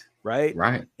 Right.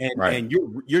 And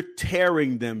you're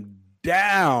tearing them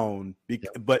down.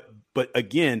 But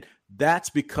again, that's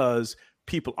because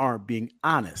people aren't being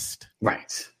honest.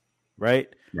 Right.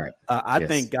 I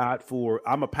thank God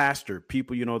I'm a pastor.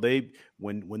 People, you know,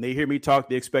 when they hear me talk,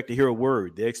 they expect to hear a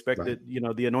word. They expect that, you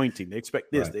know, the anointing. They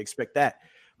expect this. They expect that.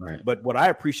 Right. But what I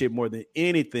appreciate more than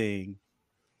anything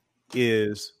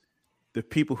is the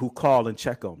people who call and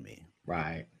check on me.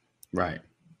 Right.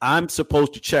 I'm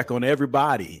supposed to check on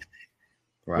everybody.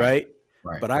 Right.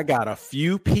 But I got a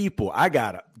few people.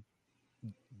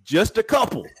 Just a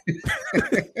couple.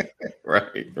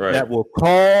 Right. That will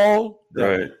call,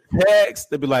 that will text.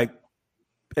 They'll be like,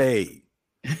 Hey,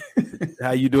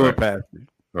 how you doing, Pastor?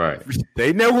 Right.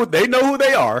 They know who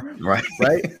they are. Right.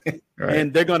 Right.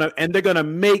 And they're gonna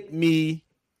make me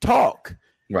talk.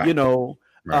 Right. You know,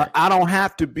 I don't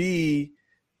have to be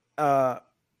Pastor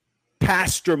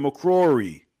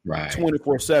McCrory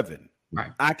 24/7.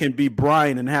 Right. I can be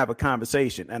Brian and have a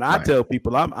conversation. And I tell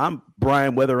people I'm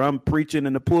Brian, whether I'm preaching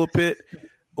in the pulpit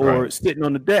or sitting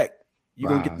on the deck, you're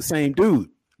gonna get the same dude.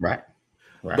 Right.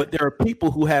 But there are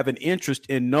people who have an interest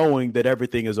in knowing that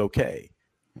everything is okay.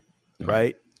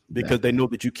 Right. Because they know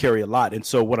that you carry a lot. And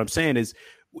so what I'm saying is,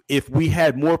 if we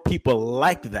had more people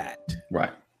like that,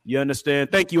 right. You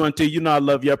understand? Thank you, Auntie. You know I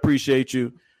love you. I appreciate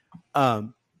you.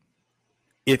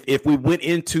 If we went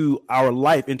into our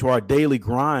life, into our daily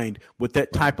grind with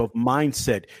that type of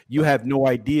mindset, you have no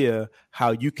idea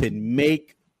how you can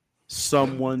make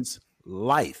someone's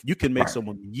life. You can make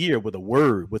someone's year with a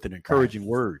word, with an encouraging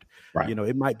word. Right. You know,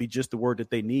 it might be just the word that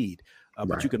they need,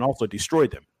 but you can also destroy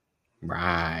them.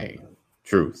 Right.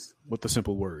 Truth. With the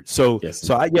simple words. So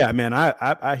I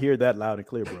hear that loud and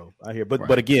clear, bro. I hear,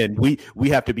 but again, we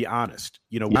have to be honest.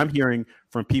 You know, I'm hearing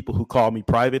from people who call me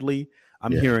privately.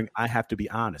 I'm hearing I have to be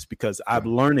honest, because I'm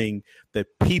learning that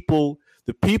the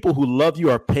people who love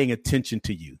you are paying attention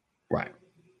to you. Right.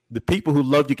 The people who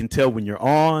love you can tell when you're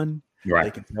on. Right.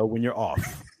 They can tell when you're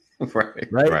off.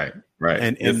 Right.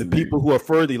 And the people who are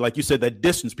further, like you said, that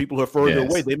distance, people who are further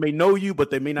away, they may know you,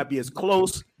 but they may not be as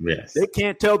close. Yes. They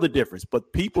can't tell the difference.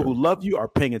 But people who love you are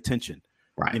paying attention.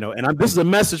 Right. You know, and this is a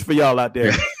message for y'all out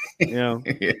there. You know,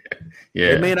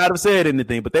 they may not have said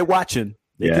anything, but they're watching.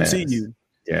 They can see you.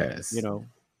 Yes. You know,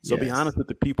 so be honest with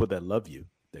the people that love you,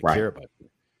 that care about you.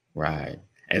 Right.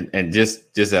 And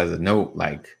just as a note,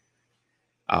 like,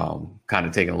 kind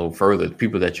of taking a little further, the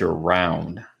people that you're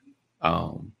around,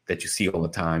 that you see all the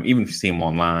time, even if you see them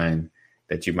online,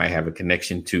 that you might have a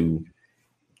connection to,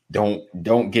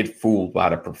 don't get fooled by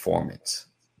the performance.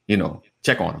 You know,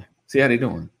 check on them, see how they're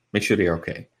doing, make sure they're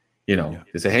okay. You know,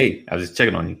 they say, hey, I was just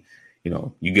checking on you. You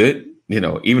know, you good? You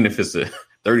know, even if it's a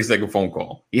 30-second phone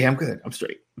call. Yeah, I'm good. I'm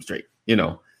straight. You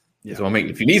know, so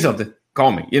if you need something,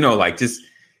 call me. You know, like just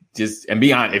and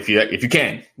be honest if you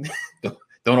can.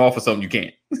 Don't offer something you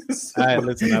can't. All right,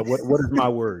 listen. What is my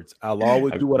words? I'll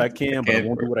always do what I can, but I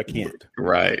won't do what I can't.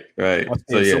 Right. I'll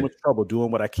stay in so much trouble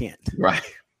doing what I can't. Right.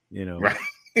 You know. Right.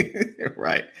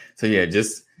 Right. So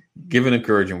just give an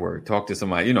encouraging word. Talk to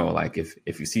somebody. You know, like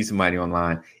if you see somebody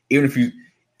online, even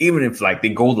if like they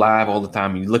go live all the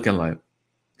time, and you're looking like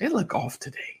they look off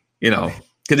today. You know,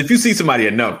 because if you see somebody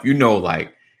enough, you know,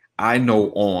 like I know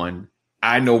when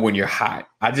you're hot.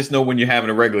 I just know when you're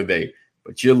having a regular day.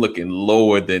 But you're looking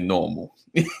lower than normal.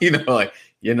 You know, like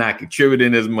you're not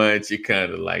contributing as much. You're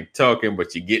kind of like talking,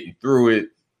 but you're getting through it.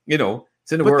 You know,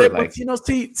 it's in the word. Like, you know,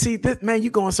 see this, man, you're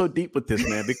going so deep with this,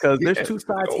 man, because there's two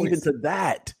sides even to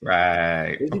that.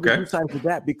 Right. There's even two sides to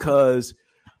that, because,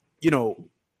 you know,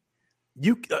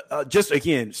 you just,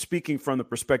 again, speaking from the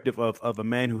perspective of a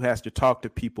man who has to talk to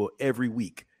people every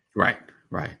week. Right.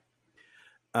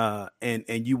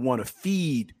 And you want to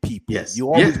feed people. Yes. You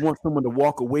always want someone to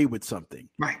walk away with something.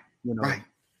 Right. You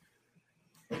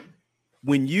know,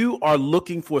 when you are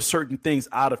looking for certain things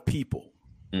out of people,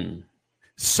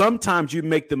 sometimes you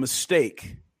make the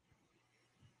mistake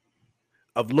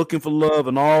of looking for love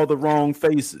in all the wrong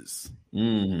faces.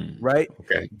 Right.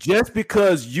 Okay. Just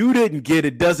because you didn't get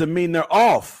it doesn't mean they're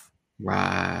off.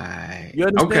 Right. You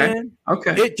understand?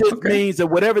 Okay. It just means that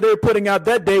whatever they're putting out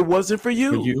that day wasn't for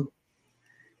you.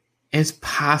 It's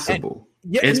possible.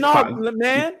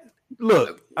 Man.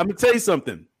 Look, I'm gonna tell you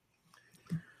something.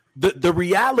 The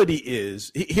reality is,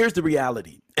 here's the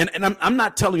reality, and I'm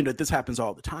not telling you that this happens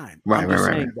all the time. I'm just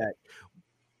saying that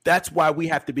that's why we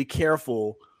have to be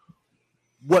careful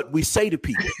what we say to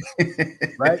people,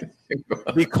 right?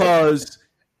 Because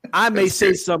I may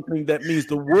say something that means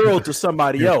the world to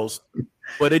somebody else,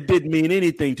 but it didn't mean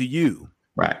anything to you.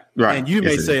 Right. And you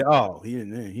may say, "Oh, he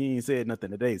ain't said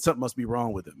nothing today. Something must be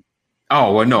wrong with him."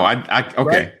 Oh, well, no, okay.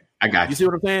 Right? I got you. You see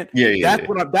what I'm saying? Yeah.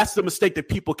 That's the mistake that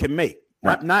people can make.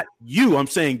 Right. Not you. I'm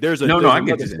saying there's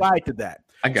another side to that.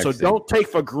 So don't take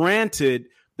for granted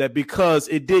that because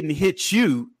it didn't hit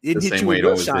you, it hit you in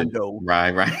your shondo.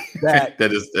 Right. That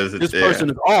this person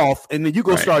is off, and then you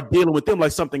go start dealing with them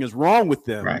like something is wrong with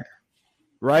them.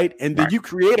 Right. And then you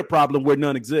create a problem where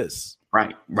none exists.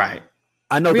 Right.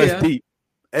 I know that's deep.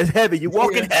 It's heavy. You're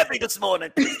walking heavy this morning.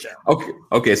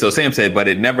 Okay. So Sam said, but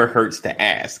it never hurts to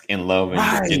ask in love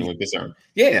and genuine concern.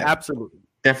 Yeah, absolutely.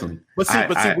 Definitely. But see,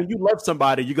 when you love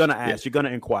somebody, you're gonna ask, you're gonna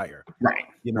inquire. Right.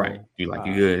 You know, you like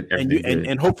you good.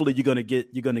 And hopefully you're gonna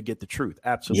get the truth.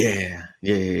 Absolutely.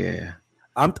 Yeah.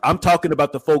 I'm talking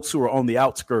about the folks who are on the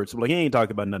outskirts. Like, he ain't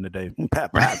talking about nothing today.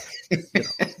 Pat, you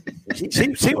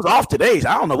know, she was off today.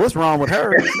 I don't know what's wrong with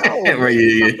her. No,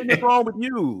 something is wrong with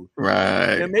you.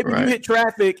 Right. And maybe you hit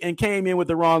traffic and came in with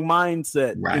the wrong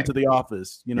mindset into the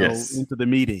office, you know, into the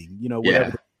meeting, you know,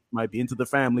 whatever it might be, into the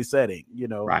family setting, you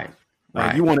know. Right.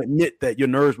 You want to admit that your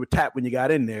nerves were tapped when you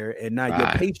got in there, and now your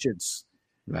patience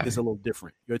is a little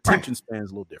different. Your attention span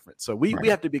is a little different. So we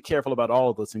have to be careful about all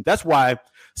of those things. That's why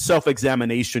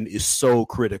self-examination is so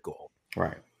critical.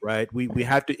 Right. We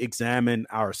have to examine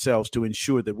ourselves to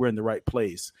ensure that we're in the right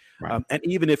place. And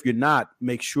even if you're not,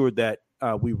 make sure that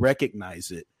we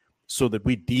recognize it so that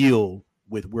we deal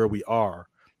with where we are.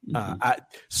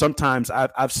 Sometimes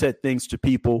I've said things to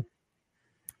people.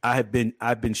 I've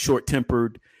been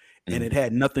short-tempered. And it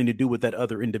had nothing to do with that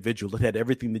other individual. It had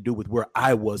everything to do with where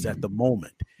I was at the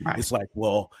moment. It's like,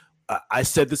 well, I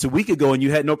said this a week ago and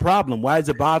you had no problem. Why is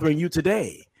it bothering you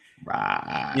today?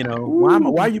 You know,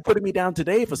 why are you putting me down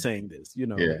today for saying this? You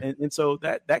know, and so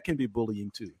that can be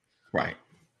bullying too.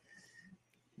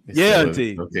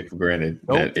 Auntie. Don't take for granted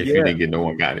that if you didn't get, no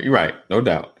one got it. You're right, no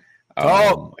doubt.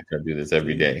 I could do this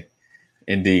every day.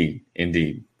 Indeed.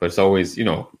 But it's always, you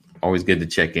know, always good to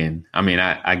check in. I mean,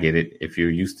 I get it. If you're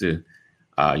used to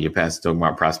your pastor talking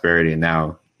about prosperity and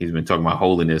now he's been talking about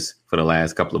holiness for the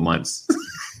last couple of months.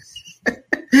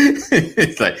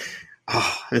 It's like,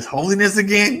 there's holiness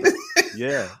again.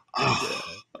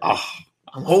 I'm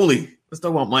holy. Let's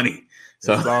talk about money.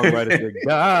 So the songwriter said,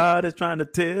 God is trying to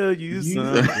tell you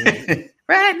something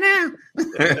right now.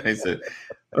 He said,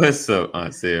 what's up,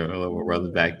 Aunt Sarah? Hello, my brother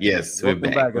back. Yes, we're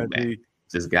back.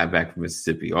 Just got back from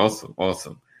Mississippi. Awesome.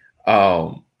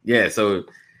 So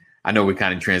I know we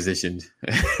kind of transitioned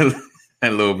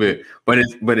a little bit, but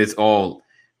it's all,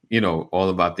 you know, all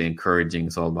about the encouraging.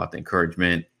 It's all about the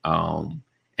encouragement. And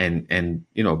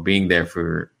you know, being there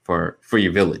for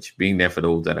your village, being there for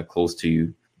those that are close to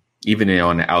you, even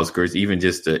on the outskirts, even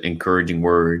just an encouraging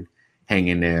word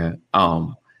hanging there.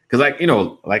 Because like, you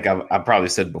know, like I probably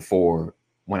said before,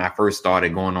 when I first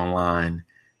started going online,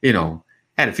 you know,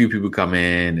 had a few people come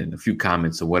in and a few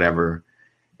comments or whatever,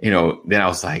 you know, then I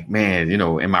was like, man, you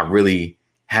know, am I really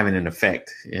having an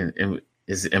effect? And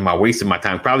am I wasting my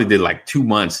time? Probably did like 2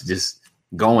 months just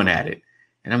going at it.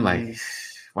 And I'm like,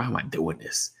 why am I doing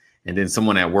this? And then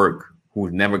someone at work who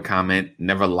would never comment,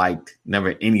 never liked,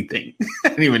 never anything, I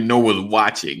didn't even know was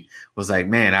watching, was like,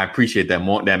 man, I appreciate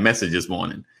that message this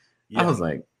morning. I was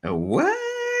like, what?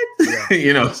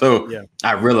 You know, so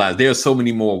I realized there's so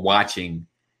many more watching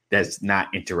that's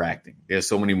not interacting. There's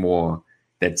so many more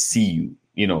that see you,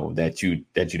 you know, that you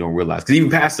don't realize. Because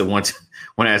even Pastor once,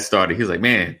 when I started, he was like,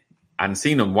 man, I've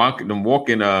seen them walking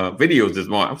videos this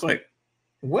morning. I was like,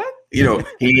 what? You know,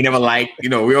 he never liked, you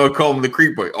know, we all call him the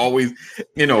creeper. Always,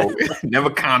 you know, never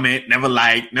comment, never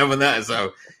like, never that.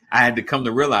 So I had to come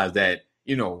to realize that,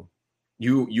 you know,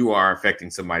 you are affecting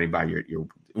somebody by your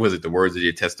was it the words of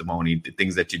your testimony, the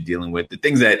things that you're dealing with, the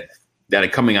things that are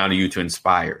coming out of you to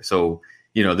inspire. So,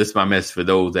 you know, this is my message for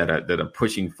those that are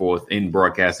pushing forth in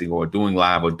broadcasting or doing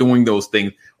live or doing those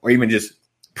things, or even just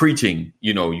preaching.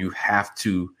 You know, you have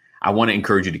to. I want to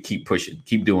encourage you to keep pushing,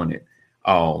 keep doing it.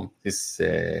 This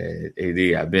AD,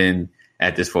 I've been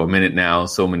at this for a minute now.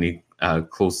 So many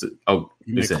closet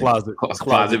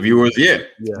viewers. Yeah.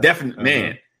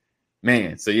 Definitely,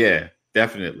 man. So yeah,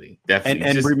 definitely.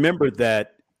 And remember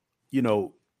that, you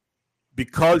know,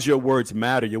 because your words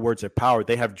matter, your words are power.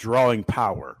 They have drawing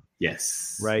power.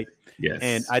 Yes. Right. Yes.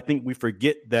 And I think we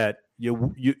forget that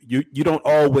you don't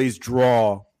always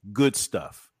draw good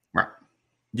stuff. Right.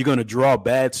 You're going to draw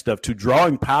bad stuff. To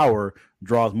drawing power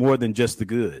draws more than just the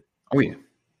good. Oh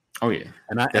yeah.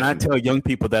 And I tell young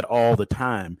people that all the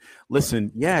time.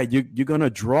 Listen, you're going to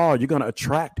draw, you're going to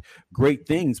attract great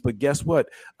things, but guess what?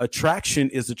 Attraction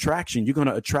is attraction. You're going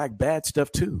to attract bad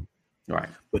stuff too. Right.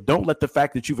 But don't let the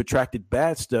fact that you've attracted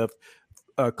bad stuff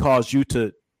cause you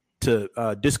to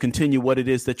discontinue what it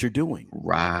is that you're doing.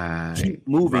 Right. Keep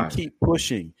moving, keep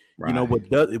pushing. Right. You know,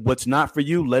 what's not for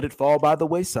you, let it fall by the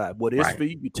wayside. What is for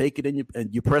you, you take it and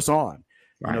you press on.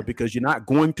 Right. You know, because you're not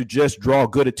going to just draw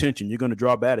good attention. You're going to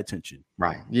draw bad attention.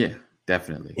 Right. Yeah,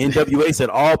 definitely. NWA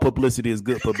said all publicity is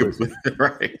good publicity.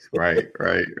 Right.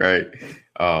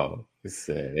 Oh, it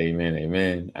said,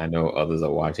 amen. I know others are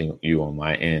watching you on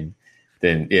my end.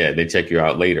 Then, yeah, they check you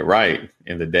out later. Right.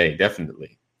 In the day.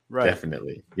 Definitely. Right.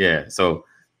 Definitely. Yeah. So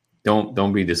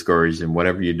don't be discouraged in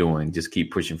whatever you're doing. Just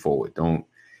keep pushing forward. Don't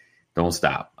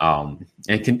stop. And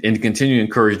continue to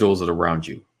encourage those that are around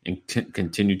you. And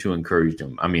continue to encourage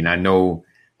them. I mean, I know,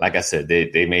 like I said,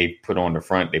 they may put on the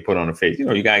front, they put on the face, you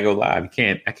know, you gotta go live.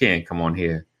 I can't come on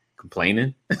here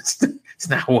complaining. It's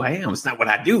not who I am. It's not what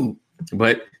I do.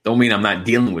 But don't mean I'm not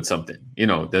dealing with something.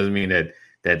 Doesn't mean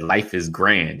that life is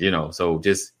grand. So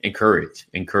just encourage.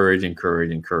 They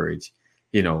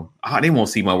won't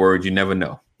see my words. You never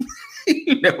know.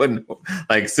 You never know.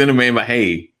 Like send them in, but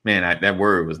hey, man, that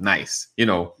word was nice.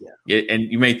 And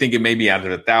you may think it may be out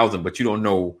of 1,000, but you don't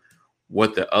know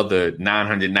what the other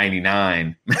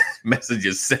 999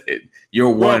 messages said.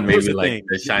 Your one maybe like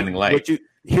the shining light.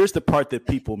 Here's the part that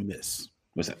people miss.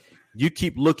 What's that? You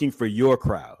keep looking for your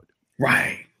crowd.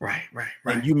 Right.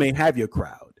 And you may have your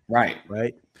crowd. Right.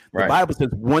 The Bible says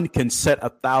one can set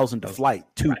 1,000 to flight,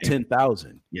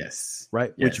 10,000. Yes.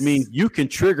 Right. Yes. Which means you can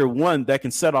trigger one that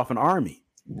can set off an army.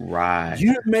 Right.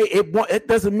 It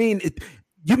doesn't mean it.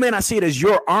 You may not see it as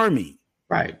your army.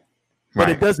 Right. But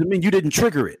it doesn't mean you didn't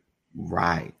trigger it.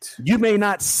 Right. You may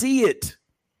not see it.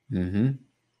 Mm-hmm.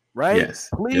 Right. Yes.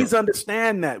 Please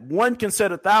understand that one can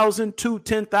set 1,000 to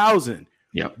 10,000.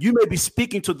 Yeah. You may be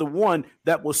speaking to the one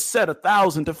that will set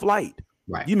 1,000 to flight.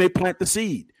 Right. You may plant the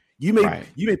seed. You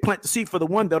may plant the seed for the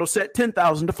one that'll set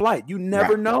 10,000 to flight. You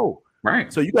never know.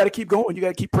 Right. So you got to keep going. You got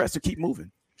to keep pressing, keep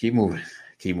moving. Keep moving.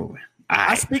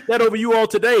 I speak that over you all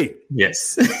today.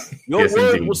 Yes. Your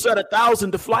word will set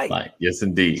 1,000 to flight. Yes,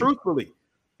 indeed. Truthfully.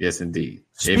 Yes, indeed.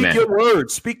 Speak Amen. your word.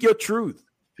 Speak your truth.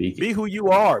 Be who you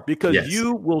are, because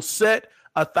you will set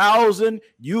 1,000.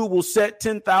 You will set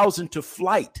 10,000 to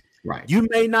flight. Right. You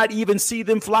may not even see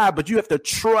them fly, but you have to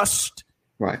trust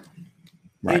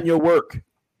in your work.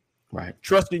 Right.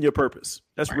 Trust in your purpose.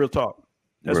 That's real talk.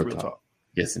 That's real talk.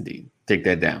 Yes, indeed. Take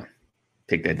that down.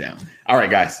 All right,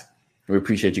 guys. We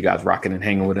appreciate you guys rocking and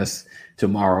hanging with us.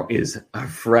 Tomorrow is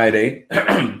Friday,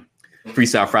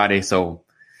 Freestyle Friday. So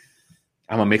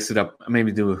I'm going to mix it up.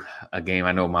 Maybe do a game.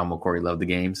 I know Mama Corey loved the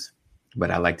games,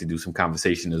 but I like to do some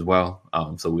conversation as well.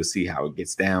 So we'll see how it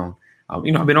gets down. I've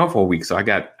been off all week, so I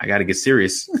got to get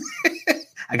serious.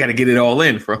 I got to get it all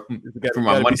in from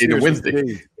my Monday to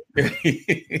Wednesday.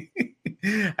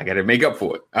 I got to make up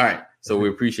for it. All right. So we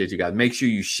appreciate you guys. Make sure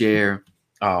you share.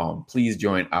 Please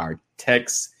join our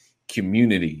text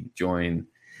community. Text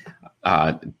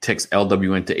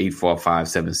LWN to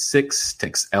 84576.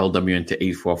 Text LWN to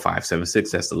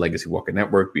 84576. That's the Legacy Walker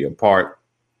Network. Be a part.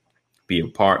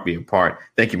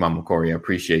 Thank you, Mama Corey. I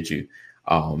appreciate you.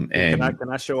 And can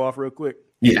I show off real quick?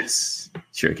 Yes,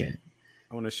 sure can.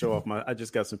 I want to show off I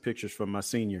just got some pictures from my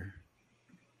senior.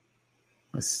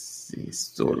 Let's see.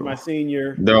 My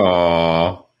senior.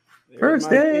 No. First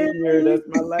day. Senior. That's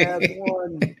my last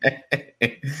one.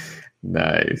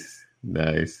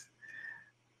 Nice.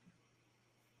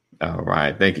 All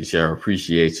right. Thank you, Cheryl.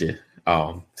 Appreciate you.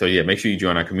 So yeah, make sure you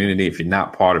join our community. If you're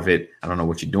not part of it, I don't know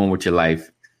what you're doing with your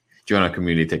life. Join our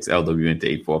community. Text LWN to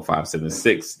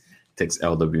 84576. Text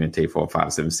LWN to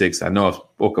 84576. I know I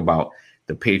spoke about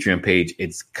the Patreon page.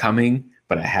 It's coming,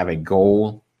 but I have a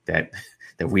goal that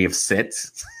we have set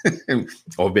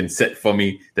or been set for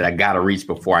me that I got to reach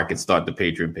before I can start the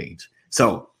Patreon page.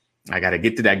 So I got to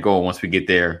get to that goal. Once we get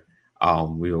there,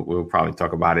 we'll probably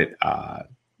talk about it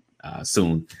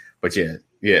soon. But yeah.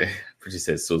 She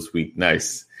said, so sweet.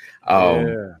 Nice.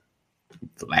 The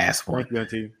last one. Thank you,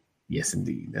 Auntie. Yes,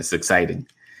 indeed. That's exciting.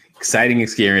 Exciting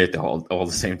experience all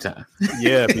the same time.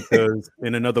 Yeah, because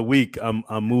in another week, I'm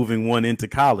moving one into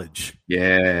college.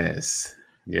 Yes.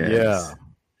 Yeah.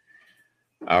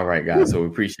 All right, guys. So we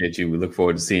appreciate you. We look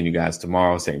forward to seeing you guys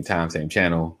tomorrow, same time, same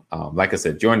channel. Like I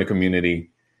said, join the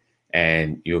community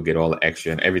and you'll get all the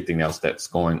extra and everything else that's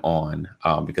going on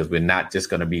because we're not just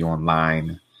going to be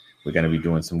online. We're going to be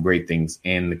doing some great things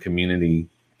in the community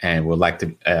and would like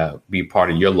to be part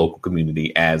of your local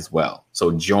community as well.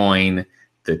 So join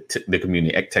the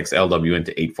community. Text LWN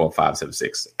to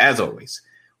 84576. As always,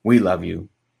 we love you.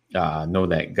 Know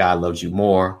that God loves you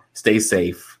more. Stay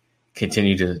safe.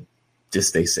 Continue to just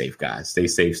stay safe, guys. Stay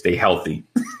safe. Stay healthy.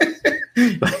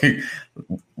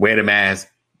 Wear the mask.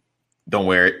 Don't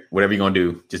wear it. Whatever you're going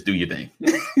to do, just do your thing.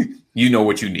 You know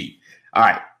what you need. All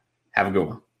right. Have a good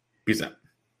one. Peace out.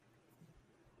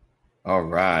 All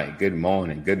right. Good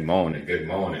morning. And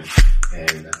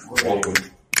welcome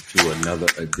to another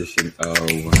edition of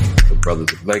the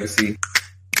Brothers of Legacy.